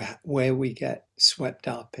up, where we get swept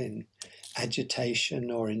up in agitation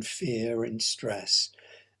or in fear and stress,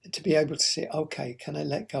 and to be able to say, okay, can I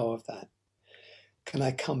let go of that? Can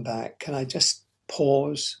I come back? Can I just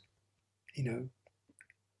pause,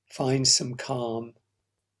 find some calm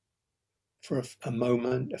for a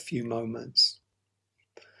moment, a few moments?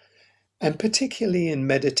 And particularly in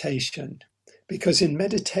meditation, because in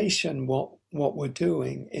meditation, what we're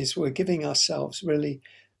doing is we're giving ourselves really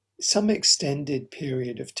some extended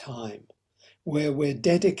period of time where we're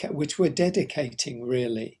dedicating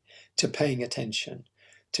really to paying attention,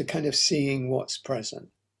 to kind of seeing what's present.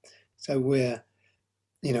 So we're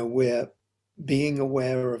being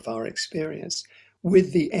aware of our experience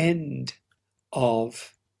with the end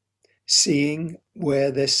of seeing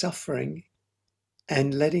where there's suffering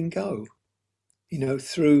and letting go,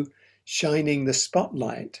 through shining the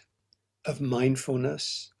spotlight of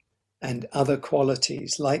mindfulness and other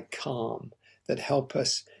qualities like calm that help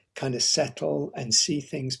us kind of settle and see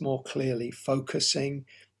things more clearly, focusing,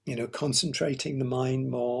 concentrating the mind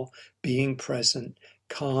more, being present,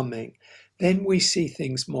 calming. Then we see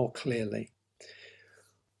things more clearly.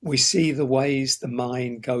 We see the ways the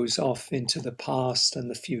mind goes off into the past and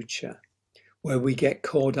the future, where we get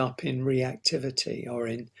caught up in reactivity or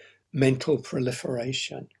in mental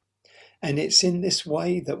proliferation. And it's in this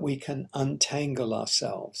way that we can untangle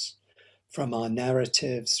ourselves from our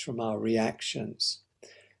narratives, from our reactions,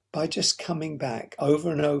 by just coming back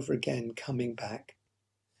over and over again, coming back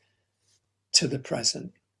to the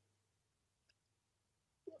present.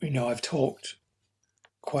 I've talked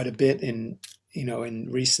quite a bit in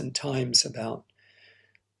recent times about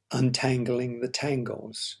untangling the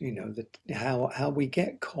tangles, how we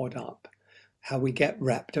get caught up, how we get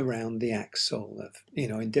wrapped around the axle of,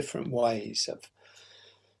 in different ways of,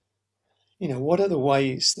 what are the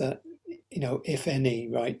ways that, if any,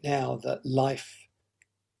 right now that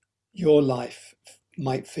your life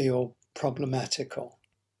might feel problematical.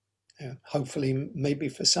 Hopefully, maybe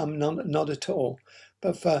for some, not at all.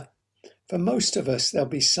 But for most of us, there'll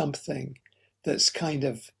be something that's kind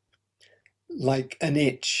of like an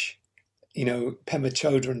itch. Pema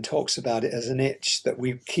Chodron talks about it as an itch that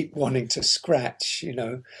we keep wanting to scratch,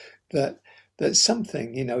 that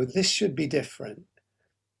something, this should be different.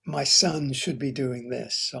 My son should be doing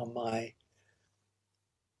this, or my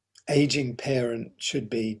aging parent should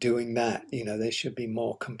be doing that, they should be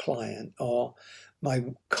more compliant, or my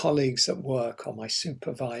colleagues at work or my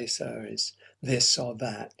supervisor is this or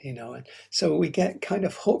that, and so we get kind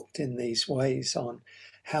of hooked in these ways on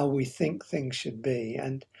how we think things should be,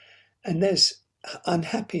 and there's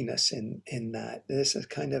unhappiness in that. There's a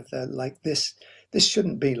kind of like this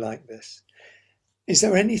shouldn't be like this. Is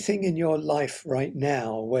there anything in your life right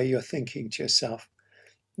now where you're thinking to yourself,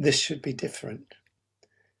 this should be different?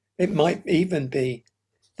 It might even be,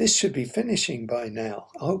 this should be finishing by now.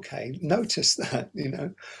 Okay, notice that,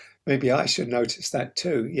 maybe I should notice that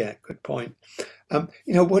too. Yeah, good point.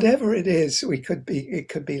 Whatever it is, it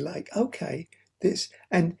could be like, okay, this,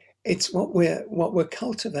 and it's what we're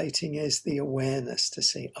cultivating is the awareness to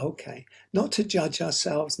see, okay, not to judge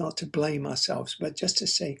ourselves, not to blame ourselves, but just to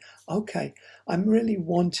say, okay, I'm really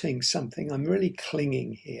wanting something, I'm really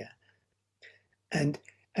clinging here. And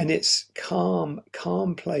it's calm.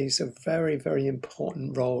 Calm plays a very, very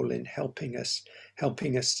important role in helping us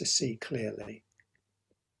to see clearly.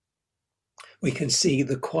 We can see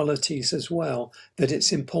the qualities as well that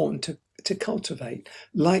it's important to cultivate,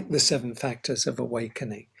 like the 7 factors of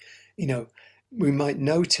awakening. We might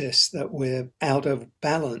notice that we're out of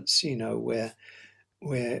balance, we're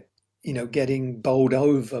getting bowled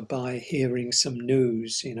over by hearing some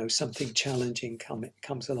news, something challenging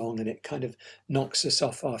comes along and it kind of knocks us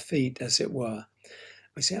off our feet, as it were.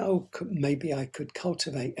 We say, oh, maybe I could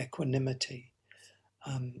cultivate equanimity,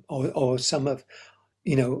 or some of,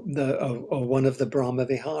 or one of the Brahma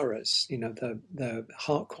Viharas, the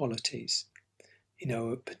heart qualities,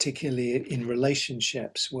 particularly in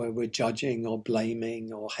relationships where we're judging or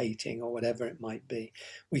blaming or hating or whatever it might be.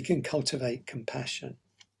 We can cultivate compassion.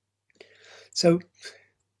 So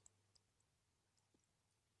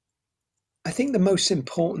I think the most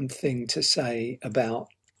important thing to say about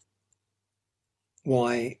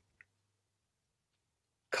why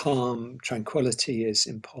calm, tranquility is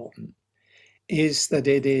important is that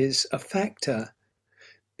it is a factor.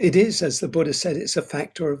 It is, as the Buddha said, it's a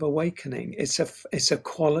factor of awakening. It's a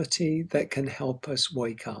quality that can help us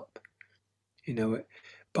wake up,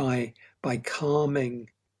 by calming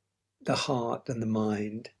the heart and the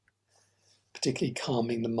mind, particularly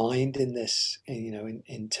calming the mind in this,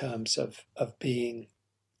 in terms of being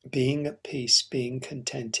at peace, being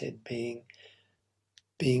contented, being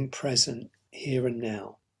being present here and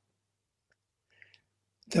now.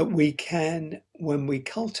 That we can, when we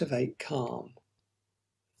cultivate calm,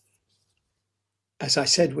 as I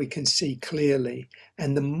said, we can see clearly,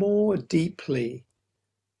 and the more deeply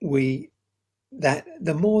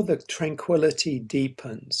the more the tranquility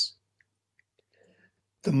deepens,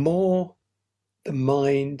 the more the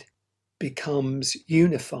mind becomes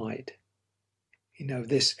unified.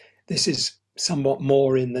 This is somewhat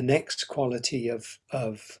more in the next quality of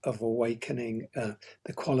awakening,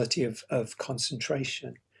 the quality of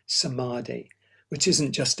concentration, samadhi, which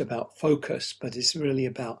isn't just about focus, but is really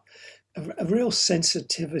about a real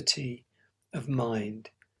sensitivity of mind,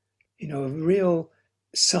 a real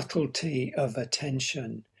subtlety of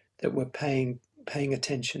attention, that we're paying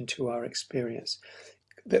attention to our experience.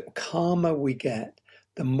 The calmer we get,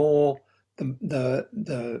 the more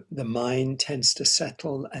the mind tends to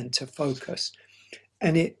settle and to focus,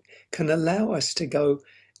 and it can allow us to go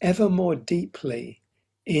ever more deeply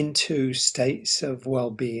into states of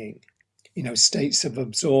well-being, states of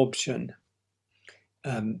absorption,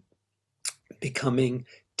 becoming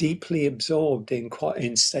deeply absorbed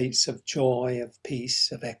in states of joy, of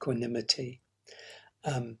peace, of equanimity.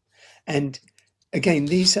 And again,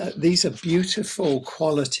 these are beautiful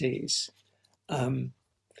qualities. The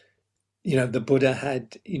Buddha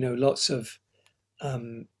had lots of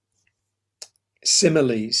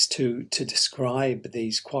similes to describe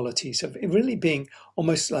these qualities of really being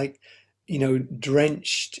almost like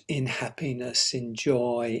drenched in happiness, in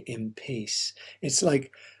joy, in peace. It's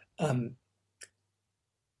like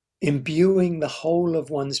imbuing the whole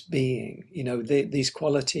of one's being, these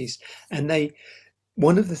qualities. And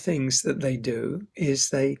one of the things that they do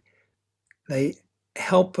is they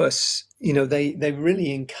help us, they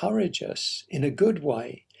really encourage us in a good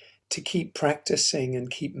way to keep practicing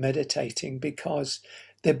and keep meditating, because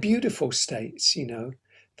they're beautiful states,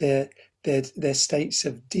 they're states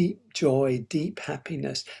of deep joy, deep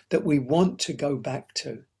happiness that we want to go back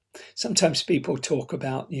to. Sometimes people talk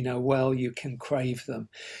about, well, you can crave them.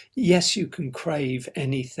 Yes, you can crave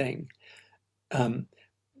anything.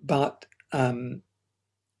 But I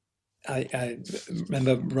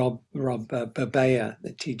remember Rob Babea,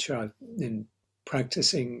 the teacher I've been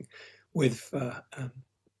practicing with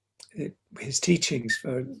his teachings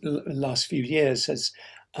for the last few years, as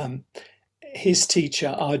his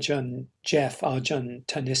teacher, Ajahn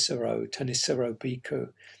Thanissaro Bhikkhu,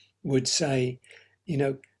 would say,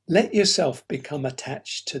 let yourself become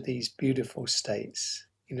attached to these beautiful states.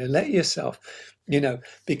 Let yourself,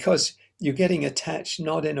 because you're getting attached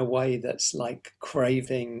not in a way that's like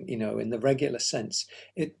craving, in the regular sense,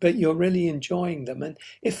 but you're really enjoying them. And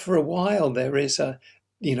if for a while there is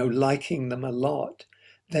liking them a lot,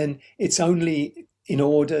 then it's only in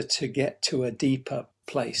order to get to a deeper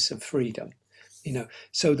place of freedom,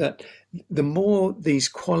 so that the more these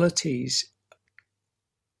qualities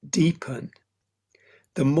deepen,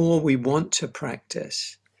 the more we want to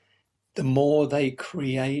practice, the more they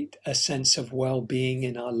create a sense of well-being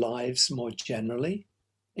in our lives more generally,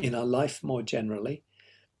 in our life more generally,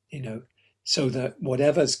 so that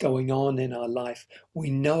whatever's going on in our life, we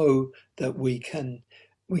know that we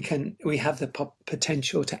have the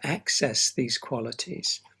potential to access these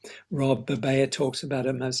qualities. Rob Babea talks about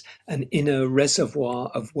them as an inner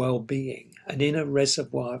reservoir of well-being, that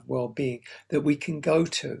we can go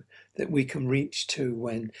to, that we can reach to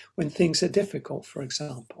when things are difficult, for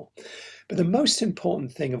example. But the most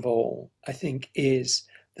important thing of all, I think, is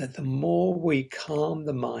that the more we calm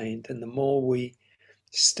the mind and the more we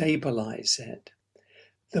stabilize it,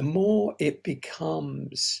 the more it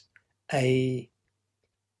becomes a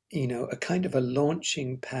kind of a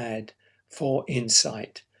launching pad for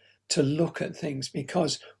insight, to look at things.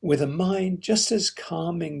 Because with a mind, just as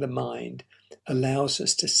calming the mind allows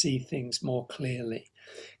us to see things more clearly,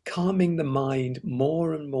 calming the mind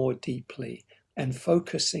more and more deeply and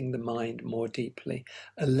focusing the mind more deeply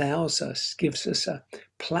gives us a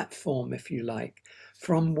platform, if you like,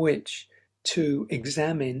 from which to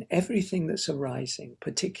examine everything that's arising,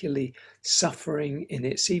 particularly suffering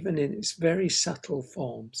even in its very subtle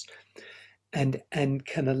forms, and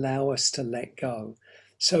can allow us to let go.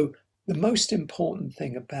 So the most important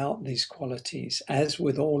thing about these qualities, as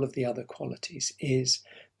with all of the other qualities, is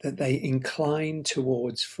that they incline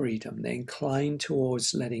towards freedom. They incline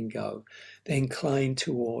towards letting go. They incline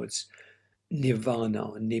towards nirvana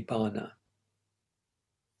or nibbana.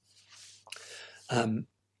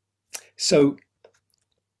 So,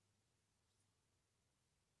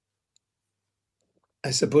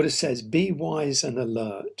 as the Buddha says, be wise and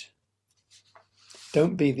alert.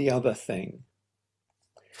 Don't be the other thing.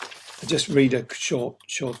 I just read a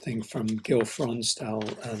short thing from Gil Fronsdal,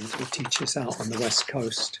 who teaches out on the West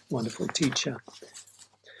Coast, wonderful teacher.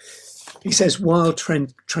 He says, while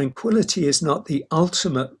tranquility is not the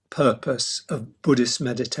ultimate purpose of Buddhist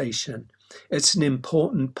meditation, it's an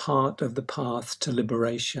important part of the path to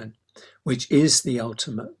liberation, which is the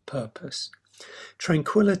ultimate purpose.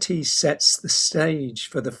 Tranquility sets the stage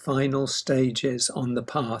for the final stages on the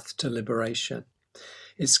path to liberation.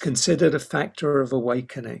 It's considered a factor of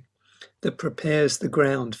awakening that prepares the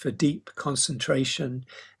ground for deep concentration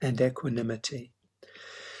and equanimity.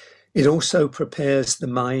 It also prepares the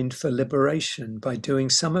mind for liberation by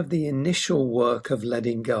doing some of the initial work of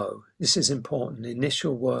letting go. This is important,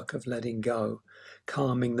 initial work of letting go,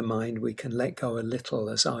 calming the mind. We can let go a little,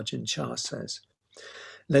 as Ajahn Chah says.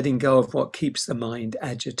 Letting go of what keeps the mind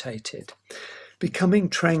agitated. Becoming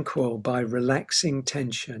tranquil by relaxing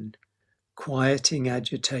tension, quieting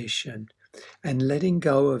agitation, and letting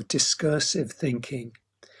go of discursive thinking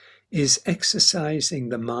is exercising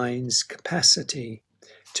the mind's capacity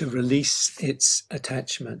to release its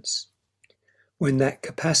attachments. When that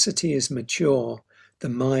capacity is mature, the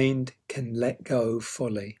mind can let go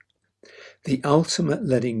fully. The ultimate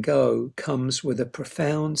letting go comes with a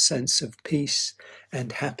profound sense of peace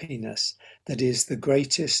and happiness that is the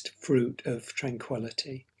greatest fruit of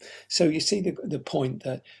tranquility. So you see the point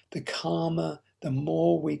that the calmer, the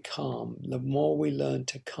more we calm, the more we learn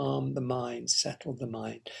to calm the mind, settle the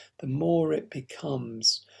mind, the more it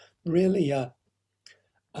becomes really a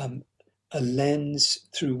lens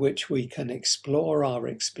through which we can explore our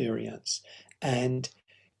experience and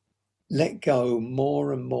let go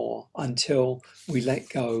more and more until we let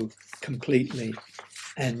go completely.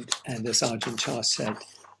 And as Ajahn Chah said,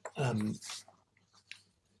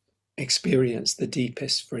 experience the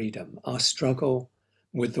deepest freedom. Our struggle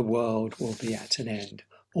with the world will be at an end.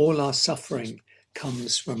 All our suffering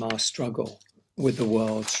comes from our struggle with the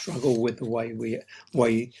world, struggle with the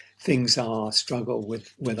way things are, struggle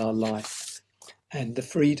with our life. And the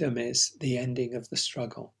freedom is the ending of the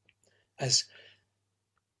struggle. As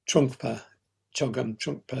Trungpa, Chogyam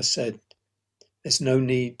Trungpa said, there's no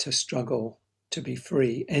need to struggle to be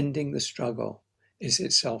free. Ending the struggle is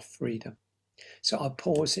itself freedom. So I'll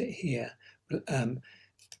pause it here.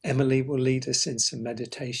 Emily will lead us in some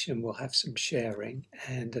meditation. We'll have some sharing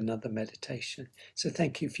and another meditation. So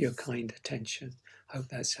thank you for your kind attention. I hope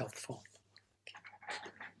that's helpful.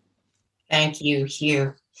 Thank you,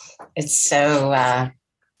 Hugh. It's so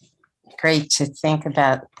great to think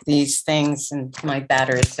about these things, and my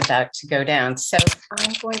battery is about to go down. So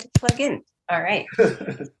I'm going to plug in. All right.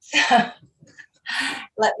 So,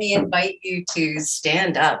 let me invite you to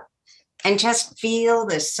stand up and just feel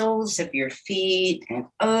the soles of your feet and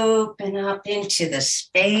open up into the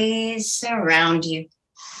space around you.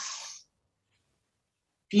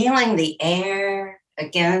 Feeling the air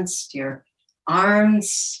against your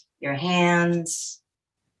arms, your hands,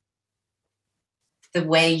 the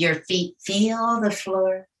way your feet feel the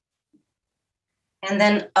floor. And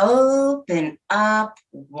then open up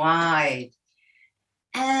wide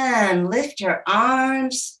and lift your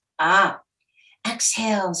arms up.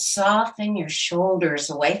 Exhale, soften your shoulders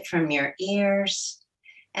away from your ears,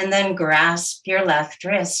 and then grasp your left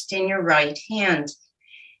wrist in your right hand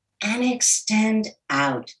and extend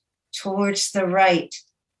out towards the right,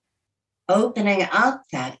 opening up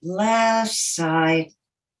that left side,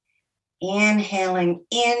 inhaling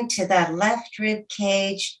into that left rib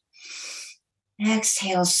cage.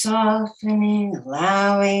 Exhale, softening,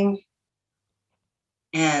 allowing,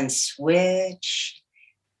 and switch.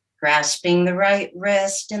 Grasping the right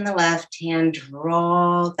wrist in the left hand,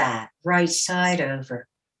 draw that right side over,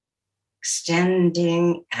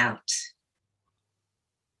 extending out.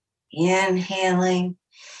 Inhaling,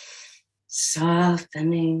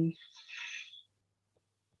 softening.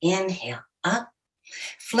 Inhale up,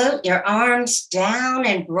 float your arms down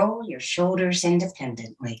and roll your shoulders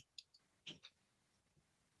independently.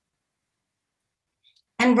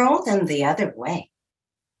 And roll them the other way.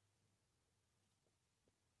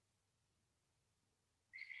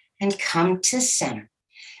 And come to center.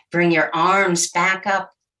 Bring your arms back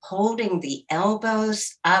up, holding the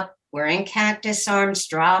elbows up. We're in cactus arms.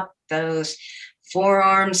 Drop those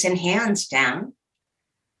forearms and hands down.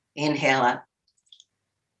 Inhale up.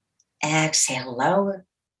 Exhale, lower.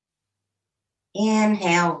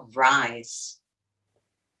 Inhale, rise.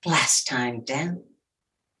 Last time down.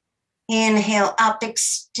 Inhale up,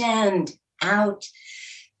 extend out.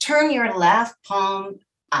 Turn your left palm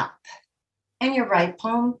up. And your right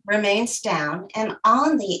palm remains down. And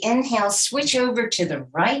on the inhale, switch over to the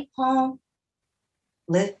right palm.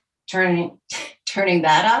 Lift, turning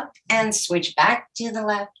that up and switch back to the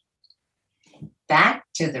left. back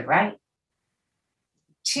to the right,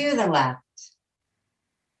 to the left,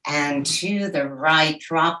 and to the right,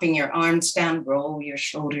 dropping your arms down, roll your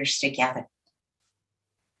shoulders together.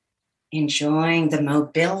 Enjoying the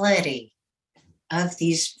mobility of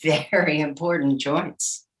these very important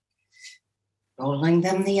joints. Rolling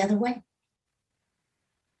them the other way.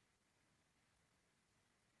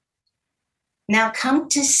 Now come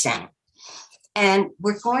to center, and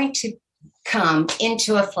we're going to come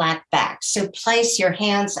into a flat back. So place your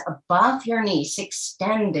hands above your knees,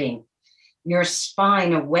 extending your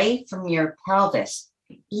spine away from your pelvis,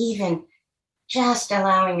 even just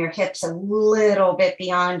allowing your hips a little bit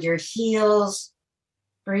beyond your heels.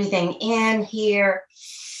 Breathing in here.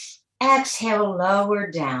 Exhale, lower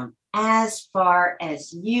down as far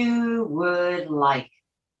as you would like.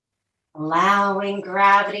 Allowing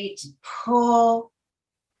gravity to pull,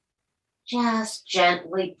 just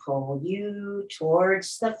gently pull you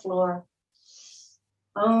towards the floor.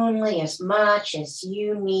 Only as much as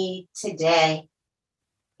you need today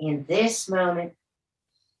in this moment.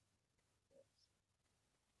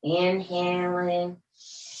 Inhaling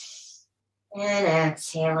and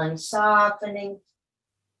exhaling, softening.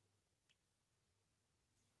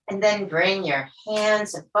 And then bring your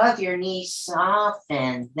hands above your knees,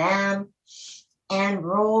 soften them, and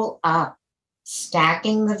roll up,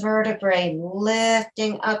 stacking the vertebrae,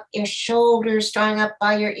 lifting up your shoulders, drawing up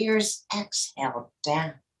by your ears. Exhale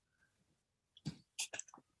down.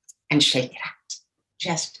 And shake it out.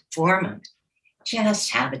 Just for a moment.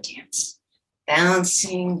 Just have a dance.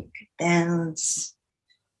 Bouncing, you could bounce,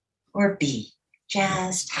 or be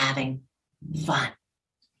just having fun.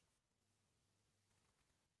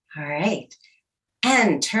 All right.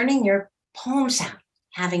 And turning your palms out,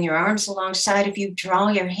 having your arms alongside of you, draw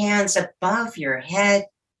your hands above your head,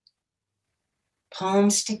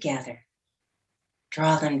 palms together.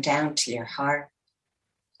 Draw them down to your heart,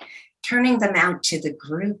 turning them out to the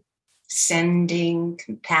group, sending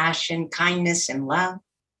compassion, kindness, and love,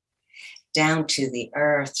 down to the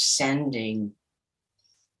earth, sending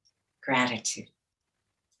gratitude.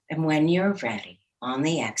 And when you're ready, on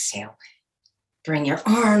the exhale, bring your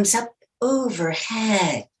arms up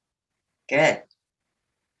overhead. Good.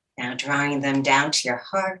 Now drawing them down to your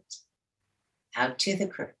heart, out to the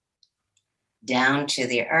group, down to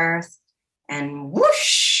the earth, and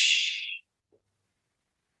whoosh.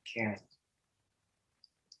 Good.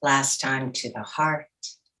 Last time to the heart.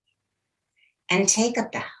 And take a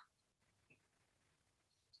bow.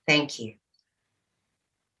 Thank you.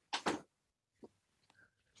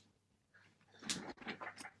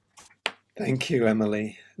 Thank you,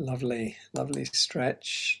 Emily. Lovely, lovely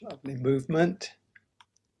stretch, lovely movement.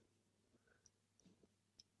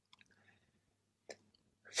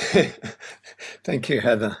 Thank you,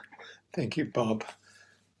 Heather. Thank you, Bob.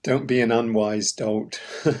 Don't be an unwise dolt.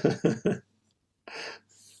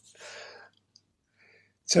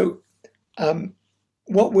 So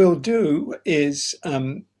what we'll do is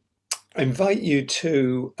invite you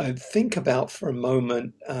to think about for a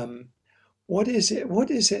moment, what is it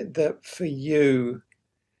that for you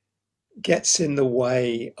gets in the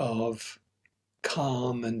way of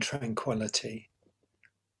calm and tranquility?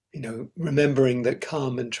 You know, remembering that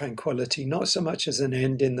calm and tranquility, not so much as an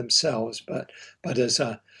end in themselves, but as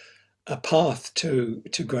a path to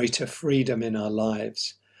greater freedom in our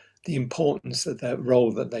lives. The importance of that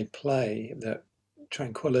role that they play, that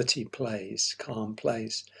tranquility plays, calm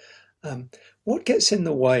plays. What gets in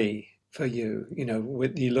the way for you? You know,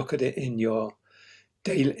 when you look at it in your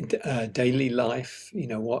daily life, you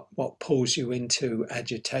know, what pulls you into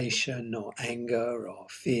agitation or anger or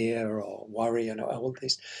fear or worry and all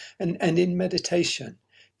this, and in meditation,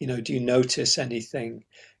 you know, do you notice anything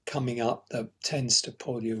coming up that tends to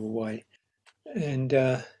pull you away?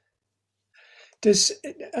 And does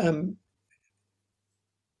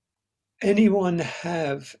anyone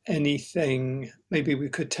have anything? Maybe we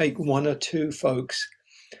could take one or two folks.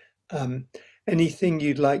 Anything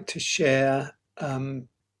you'd like to share? You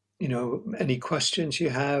know, any questions you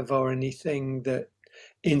have, or anything that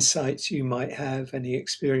insights you might have, any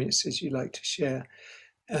experiences you'd like to share.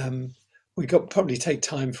 We got probably take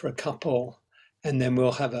time for a couple, and then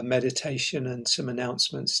we'll have a meditation and some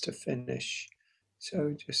announcements to finish.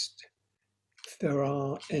 So just if there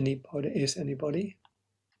are anybody, is anybody?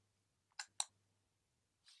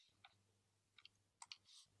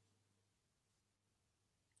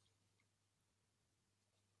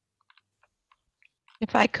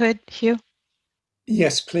 If I could, Hugh?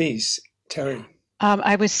 Yes, please, Terry.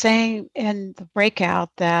 I was saying in the breakout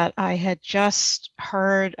that I had just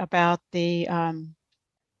heard about the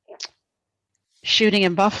shooting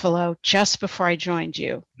in Buffalo just before I joined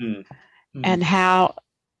you. and how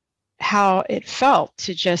it felt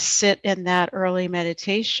to just sit in that early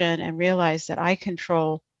meditation and realize that I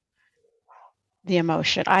control the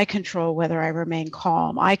emotion. I control whether I remain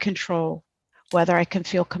calm. I control whether I can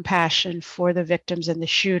feel compassion for the victims and the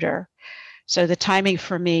shooter. So the timing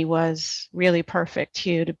for me was really perfect,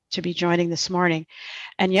 Hugh, to be joining this morning.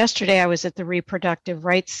 And yesterday I was at the Reproductive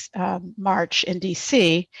Rights March in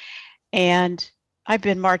DC, and I've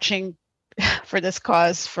been marching for this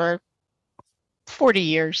cause for 40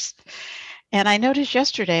 years. And I noticed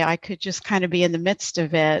yesterday I could just kind of be in the midst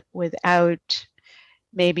of it without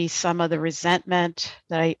maybe some of the resentment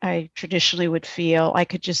that I traditionally would feel. I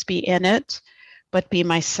could just be in it, but be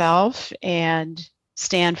myself and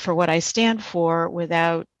stand for what I stand for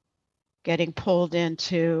without getting pulled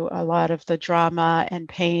into a lot of the drama and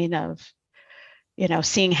pain of,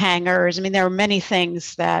 seeing hangers. I mean, there were many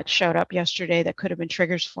things that showed up yesterday that could have been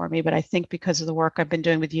triggers for me, but I think because of the work I've been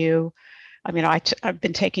doing with you, I've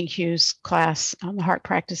been taking Hugh's class on the heart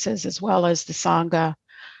practices as well as the Sangha.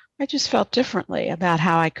 I just felt differently about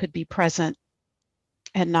how I could be present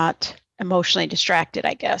and not emotionally distracted,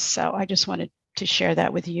 I guess. So I just wanted to share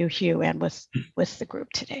that with you, Hugh, and with the group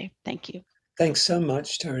today. Thank you. Thanks so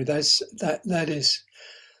much, Terry. That is,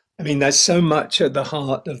 I mean, that's so much at the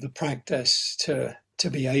heart of the practice to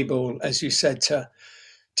be able, as you said, to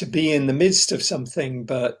be in the midst of something,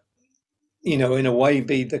 but in a way,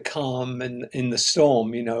 be the calm and in the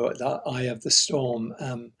storm, at the eye of the storm.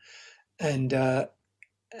 And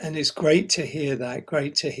and it's great to hear that.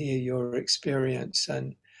 Great to hear your experience,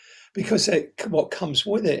 and because what comes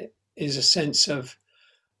with it is a sense of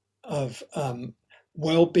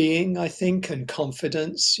well-being, I think, and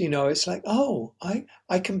confidence. It's like, oh,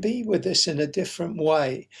 I can be with this in a different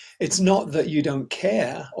way. It's not that you don't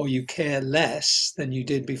care or you care less than you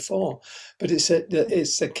did before, but it's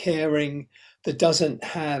a caring that doesn't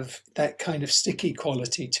have that kind of sticky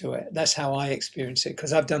quality to it. That's how I experience it,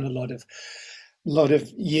 because I've done a lot of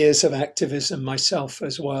years of activism myself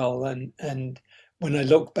as well, and when I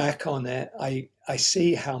look back on it, I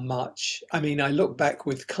see how much, I mean, I look back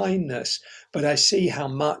with kindness, but I see how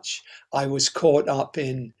much I was caught up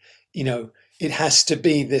in, it has to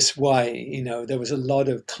be this way. There was a lot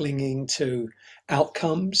of clinging to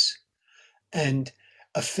outcomes and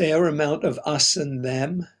a fair amount of us and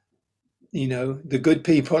them, the good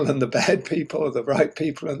people and the bad people, the right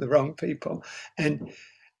people and the wrong people. And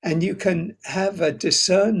you can have a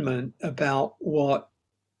discernment about what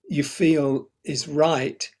you feel is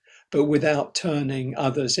right, but without turning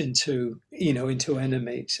others into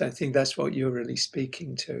enemies. I think that's what you're really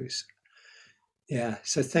speaking to. So, yeah.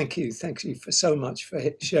 So thank you for so much for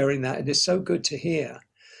sharing that. It is so good to hear,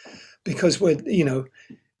 because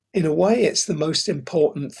in a way, it's the most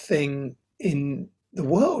important thing in the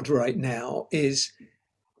world right now is,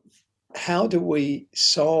 how do we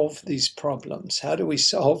solve these problems? How do we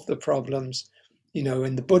solve the problems?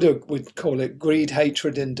 And the Buddha would call it greed,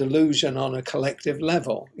 hatred, and delusion on a collective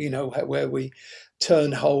level, where we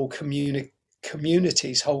turn whole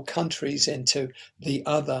communities, whole countries into the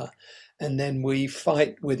other, and then we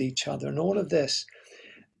fight with each other and all of this.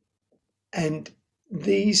 And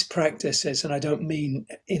these practices, and I don't mean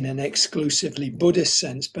in an exclusively Buddhist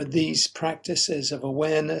sense, but these practices of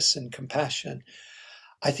awareness and compassion,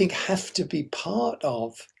 I think, have to be part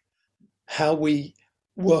of how we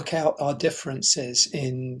work out our differences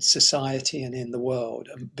in society and in the world,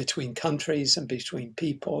 and between countries and between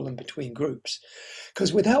people and between groups.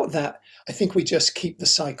 Because without that, I think we just keep the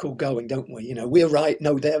cycle going, don't we? We're right,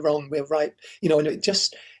 no, they're wrong, we're right. And it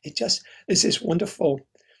just is this wonderful,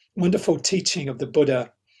 wonderful teaching of the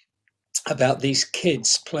Buddha about these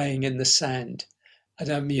kids playing in the sand. I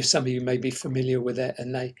don't know if some of you may be familiar with it,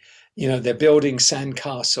 and they're building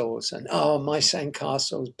sandcastles, and, oh, my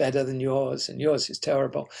sandcastle is better than yours, and yours is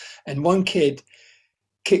terrible. And one kid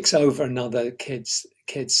kicks over another kid's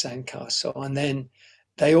sandcastle, and then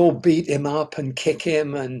they all beat him up and kick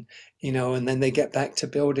him, and and then they get back to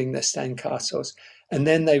building their sandcastles, and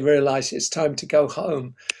then they realize it's time to go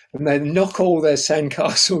home, and they knock all their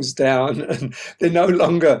sandcastles down, and they're no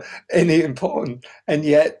longer any important, and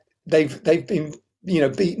yet they've been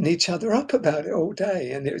beating each other up about it all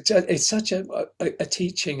day. And it's such a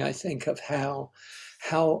teaching, I think, of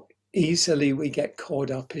how easily we get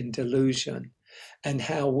caught up in delusion, and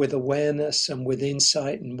how with awareness and with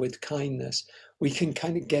insight and with kindness, we can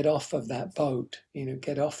kind of get off of that boat,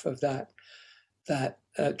 get off of that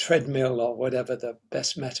treadmill, or whatever the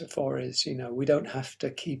best metaphor is. We don't have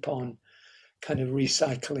to keep on kind of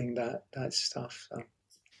recycling that stuff. So.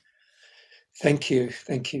 Thank you,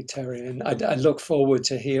 Terry, and I look forward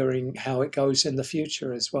to hearing how it goes in the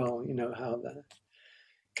future as well. How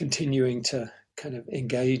continuing to kind of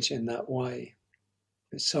engage in that way.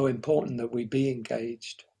 It's so important that we be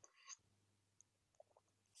engaged.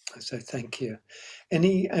 So thank you.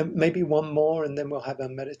 Any, maybe one more, and then we'll have a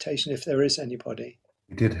meditation if there is anybody.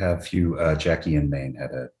 We did have Hugh, Jackie in Maine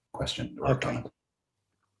had a question or a comment.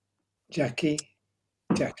 Jackie,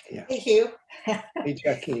 yeah. Hey, Hugh. Hey,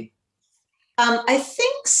 Jackie. I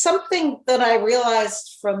think something that I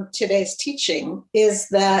realized from today's teaching is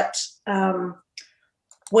that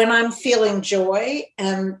when I'm feeling joy,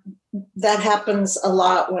 and that happens a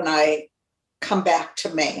lot when I come back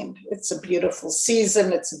to Maine. It's a beautiful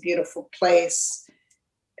season. It's a beautiful place.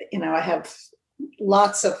 You know, I have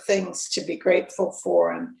lots of things to be grateful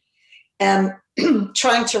for, and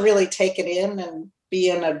trying to really take it in and be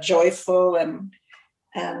in a joyful and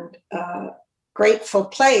grateful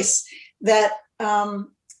place, that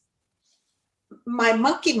my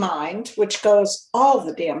monkey mind, which goes all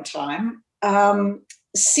the damn time,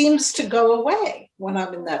 seems to go away when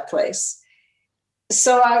I'm in that place.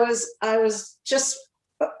 So I was just,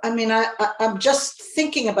 I'm just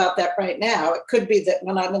thinking about that right now. It could be that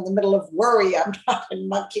when I'm in the middle of worry, I'm not in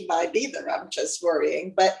monkey mind either. I'm just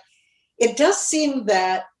worrying. But it does seem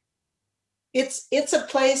that it's a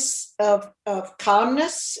place of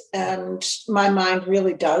calmness, and my mind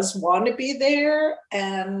really does want to be there.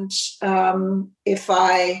 And if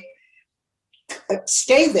I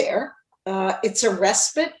stay there, it's a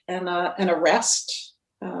respite and a rest.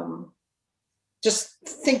 Just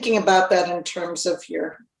thinking about that in terms of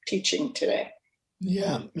your teaching today.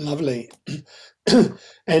 Yeah, lovely.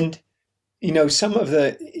 And, you know, some of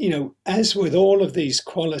the, you know, as with all of these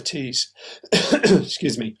qualities,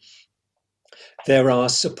 excuse me, there are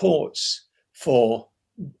supports for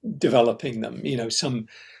developing them, you know, some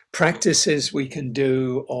practices we can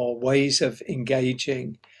do or ways of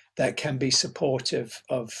engaging that can be supportive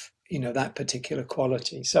of, you know, that particular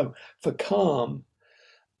quality. So for calm,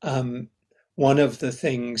 one of the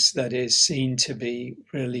things that is seen to be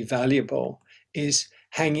really valuable is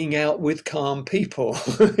hanging out with calm people.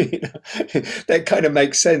 You know, that kind of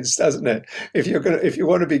makes sense, doesn't it? If you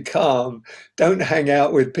want to be calm, don't hang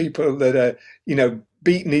out with people that are, you know,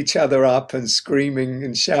 beating each other up and screaming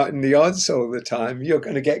and shouting the odds all the time. You're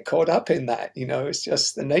going to get caught up in that. You know, it's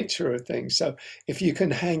just the nature of things. So if you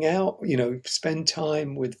can hang out, you know, spend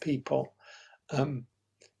time with people, you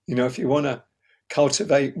know, if you want to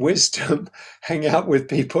cultivate wisdom, hang out with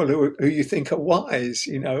people who you think are wise,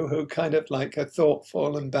 you know, who kind of like are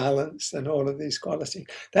thoughtful and balanced and all of these qualities.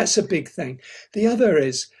 That's a big thing. The other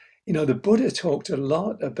is, you know, the Buddha talked a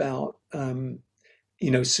lot about,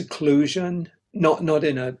 you know, seclusion, not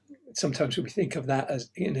in a, sometimes we think of that as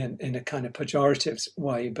in a kind of pejorative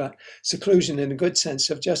way, but seclusion in a good sense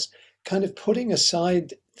of just kind of putting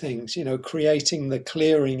aside things, you know, creating the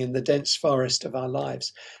clearing in the dense forest of our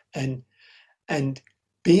lives. And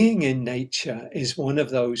being in nature is one of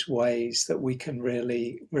those ways that we can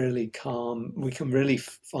really, really calm, we can really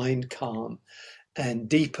find calm and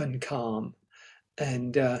deepen calm.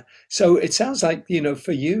 And so it sounds like, you know,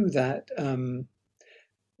 for you that,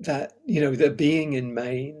 that, you know, the being in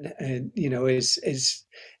Maine, and, you know, is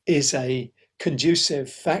a conducive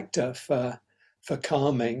factor for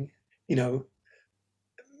calming, you know,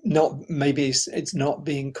 not maybe it's not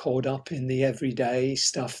being caught up in the everyday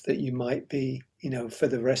stuff that you might be, you know, for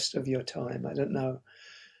the rest of your time. I don't know.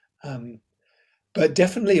 But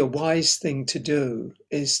definitely a wise thing to do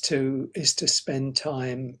is to spend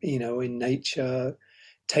time, you know, in nature,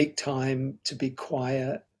 take time to be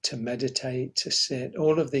quiet, to meditate, to sit.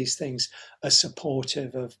 All of these things are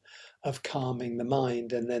supportive of calming the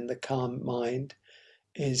mind. And then the calm mind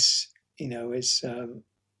is, you know, is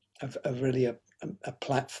a really a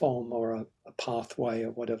platform or a pathway, or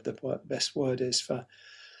whatever the best word is, for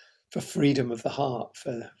freedom of the heart,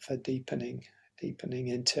 for deepening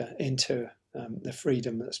into the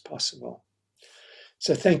freedom that's possible.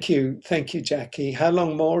 So thank you, Jackie. How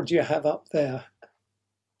long more do you have up there?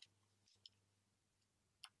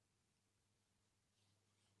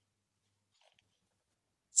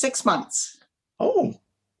 Six months. Oh,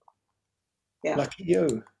 Yeah. Lucky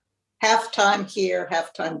you. Half time here,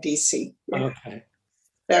 half time DC. Yeah. Okay,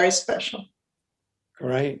 Very special.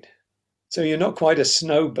 great. So you're not quite a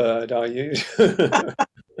snowbird, are you?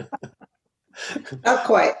 Not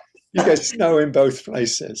quite. You get snow in both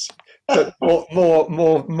places, but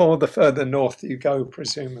more the further north you go,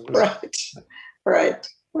 presumably. Right.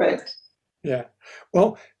 Yeah.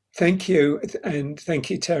 Well, thank you, and thank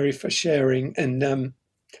you, Terry, for sharing. And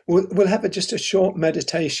we'll have just a short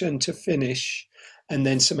meditation to finish, and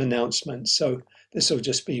then some announcements. So this will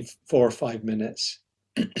just be 4 or 5 minutes.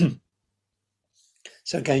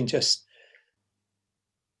 So again, just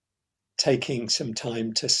taking some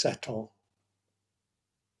time to settle.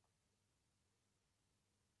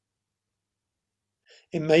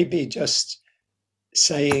 It may be just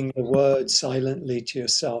saying the word silently to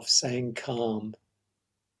yourself, saying calm.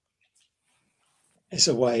 Is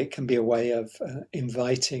a way, it can be a way of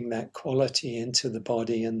inviting that quality into the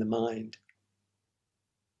body and the mind.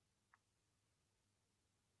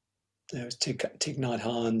 There was Thich Nhat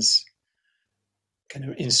Hanh's kind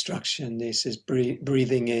of instruction. This is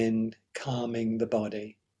breathing in, calming the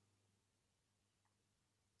body.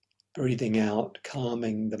 Breathing out,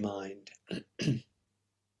 calming the mind.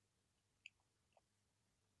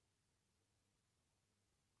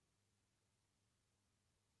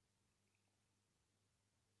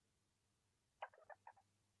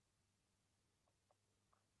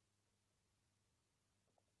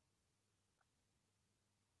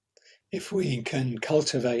 If we can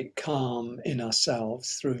cultivate calm in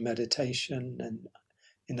ourselves through meditation and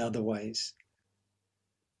in other ways,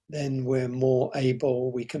 then we're more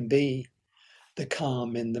able, we can be the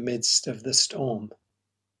calm in the midst of the storm,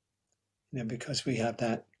 because we have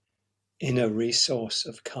that inner resource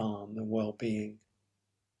of calm and well-being.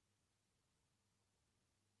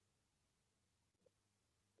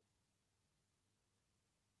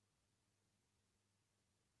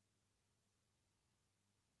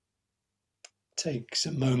 Take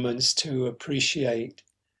some moments to appreciate,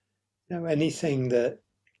 anything that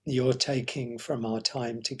you're taking from our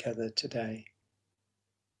time together today.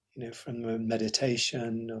 From the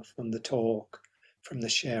meditation or from the talk, from the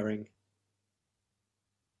sharing.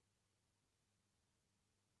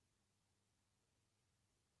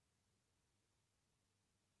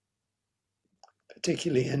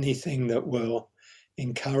 Particularly anything that will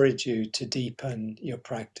encourage you to deepen your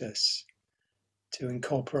practice, to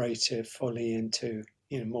incorporate it fully into,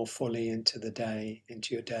 more fully into the day,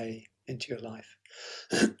 into your life.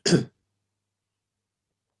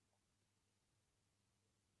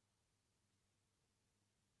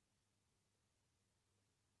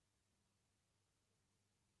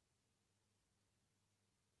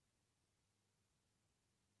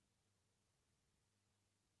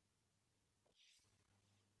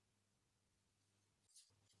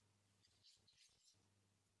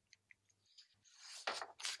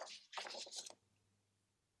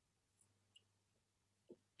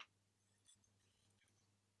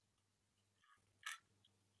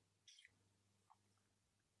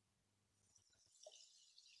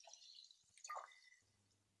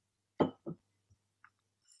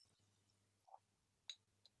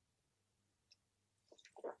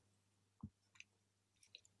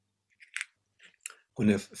 I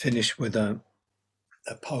want to finish with a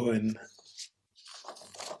poem.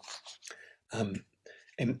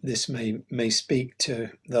 And this may speak to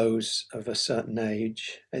those of a certain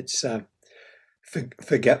age. It's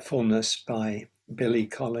Forgetfulness by Billy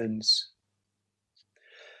Collins.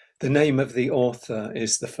 The name of the author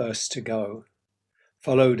is the first to go,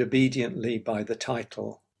 followed obediently by the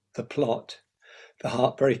title, the plot, the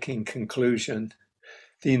heartbreaking conclusion,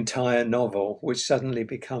 the entire novel, which suddenly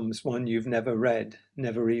becomes one you've never read,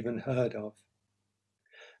 never even heard of.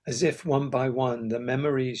 As if one by one, the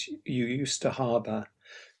memories you used to harbor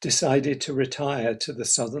decided to retire to the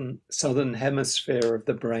southern hemisphere of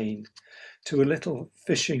the brain, to a little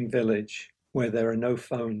fishing village where there are no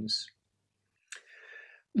phones.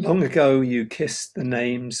 Long ago, you kissed the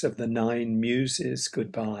names of the 9 muses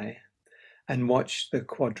goodbye and watched the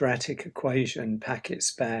quadratic equation pack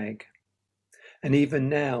its bag. And even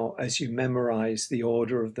now, as you memorize the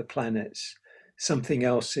order of the planets, something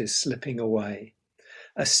else is slipping away.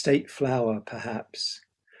 A state flower, perhaps,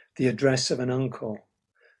 the address of an uncle,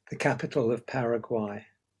 the capital of Paraguay.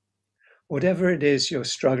 Whatever it is you're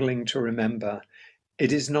struggling to remember,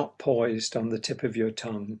 it is not poised on the tip of your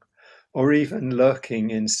tongue, or even lurking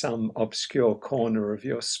in some obscure corner of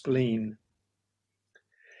your spleen.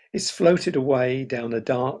 It's floated away down a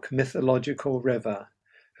dark mythological river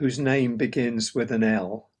whose name begins with an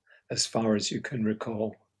L, as far as you can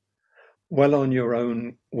recall. Well on your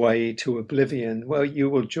own way to oblivion, where you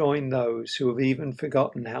will join those who have even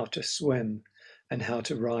forgotten how to swim and how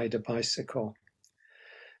to ride a bicycle.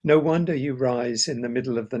 No wonder you rise in the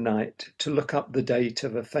middle of the night to look up the date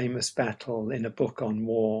of a famous battle in a book on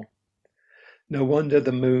war. No wonder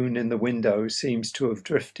the moon in the window seems to have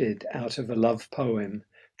drifted out of a love poem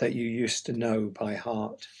that you used to know by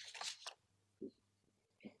heart.